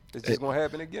 then it's just going to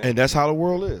happen again. And that's how the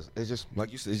world is. It's just,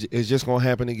 like you said, it's just going to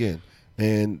happen again.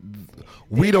 And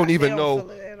we don't even know.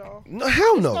 No,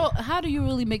 hell no. So how do you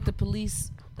really make the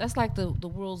police? That's like the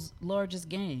world's largest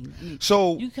gang. I mean,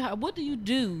 so what do you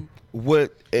do? Well,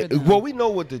 we know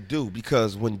what to do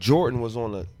because when Jordan was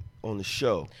on the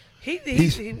show,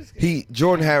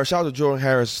 Jordan Harris, shout out to Jordan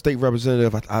Harris, state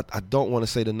representative. I don't want to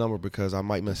say the number because I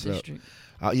might mess it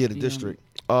up. The district.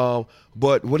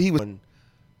 But what he was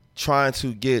trying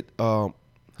to get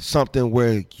something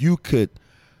where you could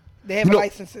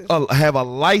licenses. Have a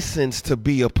license to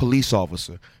be a police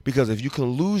officer, because if you can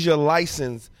lose your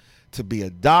license to be a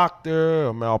doctor,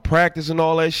 a malpractice and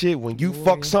all that shit, when you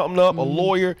fuck something up, a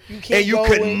lawyer, and you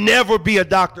can never be a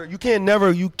doctor. You can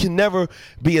never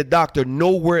be a doctor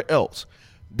nowhere else.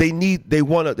 They're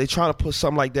trying to put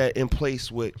something like that in place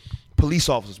with police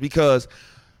officers, because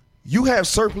you have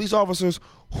certain police officers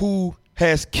who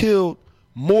has killed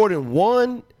more than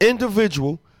one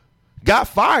individual, got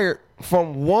fired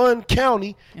from one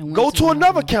county, go to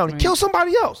another county, kill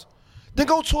somebody else, then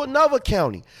go to another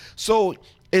county. So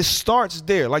it starts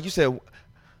there. Like you said,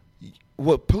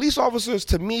 what police officers,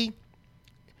 to me,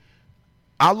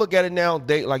 I look at it now,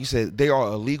 like you said, they are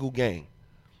a legal gang.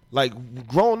 Like,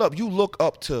 growing up, you look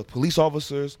up to police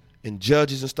officers and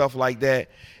judges and stuff like that,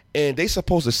 and they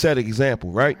supposed to set an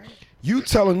example, right? You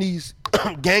telling these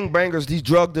gangbangers, these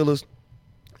drug dealers,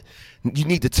 you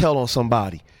need to tell on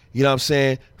somebody. You know what I'm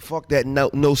saying? Fuck that no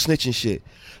snitching shit.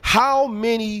 How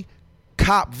many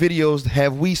cop videos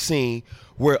have we seen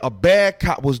where a bad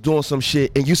cop was doing some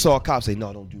shit and you saw a cop say,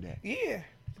 no, don't do that? Yeah.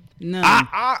 No.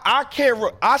 I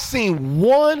can't. I seen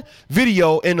one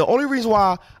video, and the only reason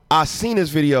why I seen this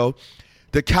video,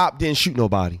 the cop didn't shoot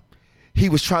nobody. He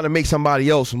was trying to make somebody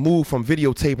else move from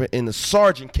videotaping, and the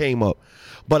sergeant came up.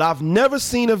 But I've never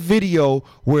seen a video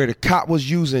where the cop was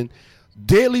using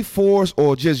deadly force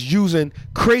or just using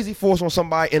crazy force on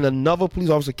somebody, and another police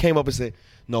officer came up and said,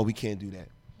 no, we can't do that.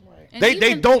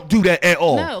 They don't do that at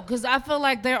all. No, because I feel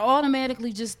like they're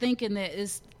automatically just thinking that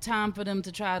it's time for them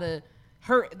to try to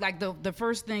hurt. Like the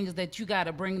first thing is that you got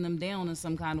to bring them down in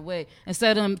some kind of way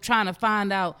instead of them trying to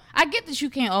find out. I get that you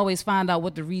can't always find out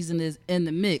what the reason is in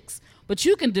the mix, but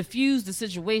you can diffuse the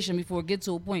situation before it gets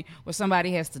to a point where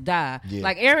somebody has to die. Yeah.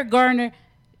 Like Eric Garner,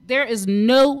 there is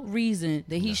no reason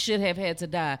that he should have had to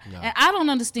die. No. And I don't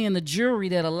understand the jury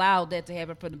that allowed that to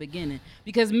happen from the beginning.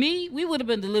 Because we would have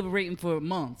been deliberating for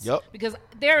months. Yep. Because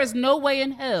there is no way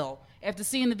in hell, after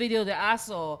seeing the video that I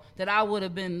saw, that it would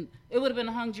have been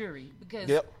a hung jury. Because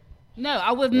no,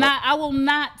 I will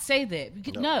not say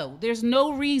that. No, there's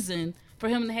no reason for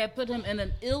him to have put him in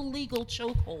an illegal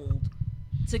chokehold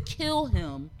to kill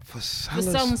him for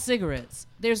selling cigarettes.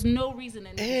 There's no reason.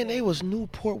 And they was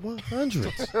Newport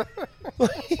 100s.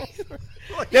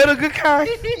 They're the good kind.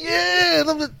 Yeah,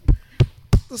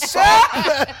 the soft.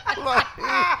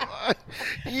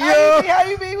 Yo, how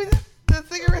you be with the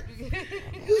cigarette?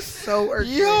 You so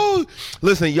irky. Yo,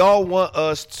 listen, y'all want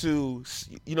us to,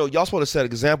 y'all supposed to set an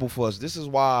example for us. This is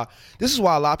why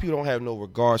a lot of people don't have no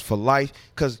regards for life,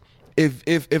 because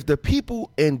if the people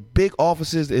in big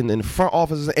offices and in front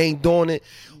offices ain't doing it,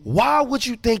 why would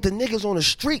you think the niggas on the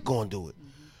street gonna do it?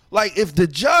 Like, if the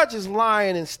judge is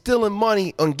lying and stealing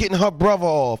money on getting her brother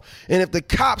off, and if the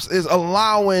cops is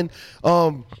allowing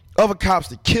other cops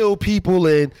to kill people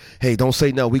and, hey, don't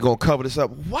say no, we gonna cover this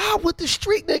up, why would the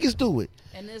street niggas do it?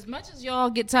 And as much as y'all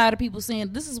get tired of people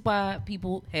saying, this is why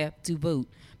people have to vote.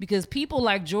 Because people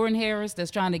like Jordan Harris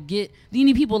that's trying to get, you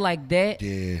need people like that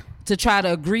to try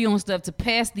to agree on stuff, to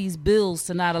pass these bills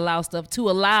to not allow stuff, to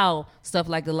allow stuff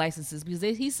like the licenses. Because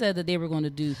he said that they were going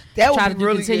to do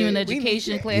continuing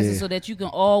education classes so that you can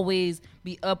always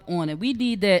be up on it. We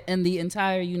need that in the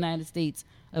entire United States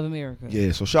of America.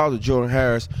 Yeah, so shout out to Jordan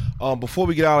Harris. Before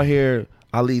we get out of here,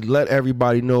 Ali, let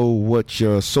everybody know what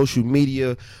your social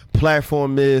media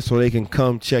platform is so they can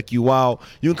come check you out.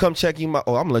 You can come check him out.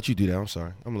 Oh, I'm going to let you do that. I'm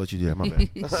sorry. I'm going to let you do that. My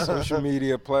bad. Social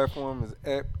media platform is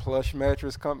at PLUSH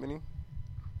Mattress Company.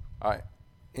 I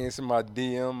answer my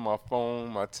DM, my phone,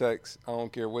 my text. I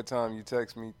don't care what time you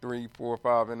text me, 3, 4,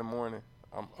 5 in the morning.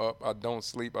 I'm up. I don't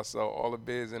sleep. I sell all the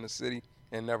beds in the city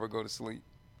and never go to sleep.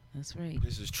 That's right.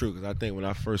 This is true, because I think when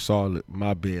I first saw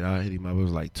my bed, I hit him up. It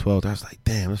was like 12. I was like,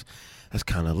 damn, that's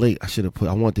kind of late.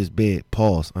 I want this bed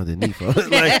pause underneath.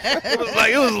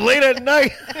 It was late at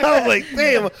night. I was like,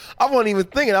 damn, I wasn't even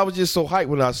thinking. I was just so hyped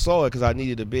when I saw it because I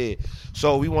needed a bed.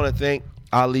 So we want to thank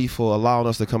Ali for allowing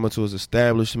us to come into his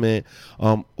establishment.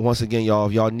 Once again, y'all,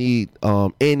 if y'all need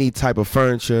any type of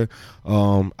furniture,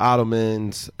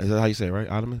 ottomans, is that how you say it, right?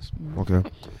 Ottomans? Okay.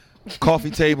 Coffee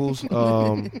tables,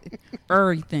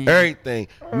 everything,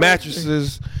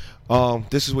 mattresses.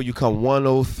 This is where you come,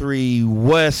 103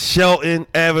 West Shelton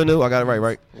Avenue. I got it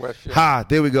right? West Shelton. Hi,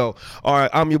 there we go. All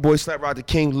right, I'm your boy Slap Rock the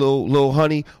King, Lil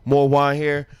Honey. More wine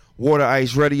here. Water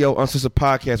Ice Radio, Uncensored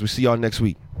Podcast. We see y'all next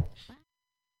week.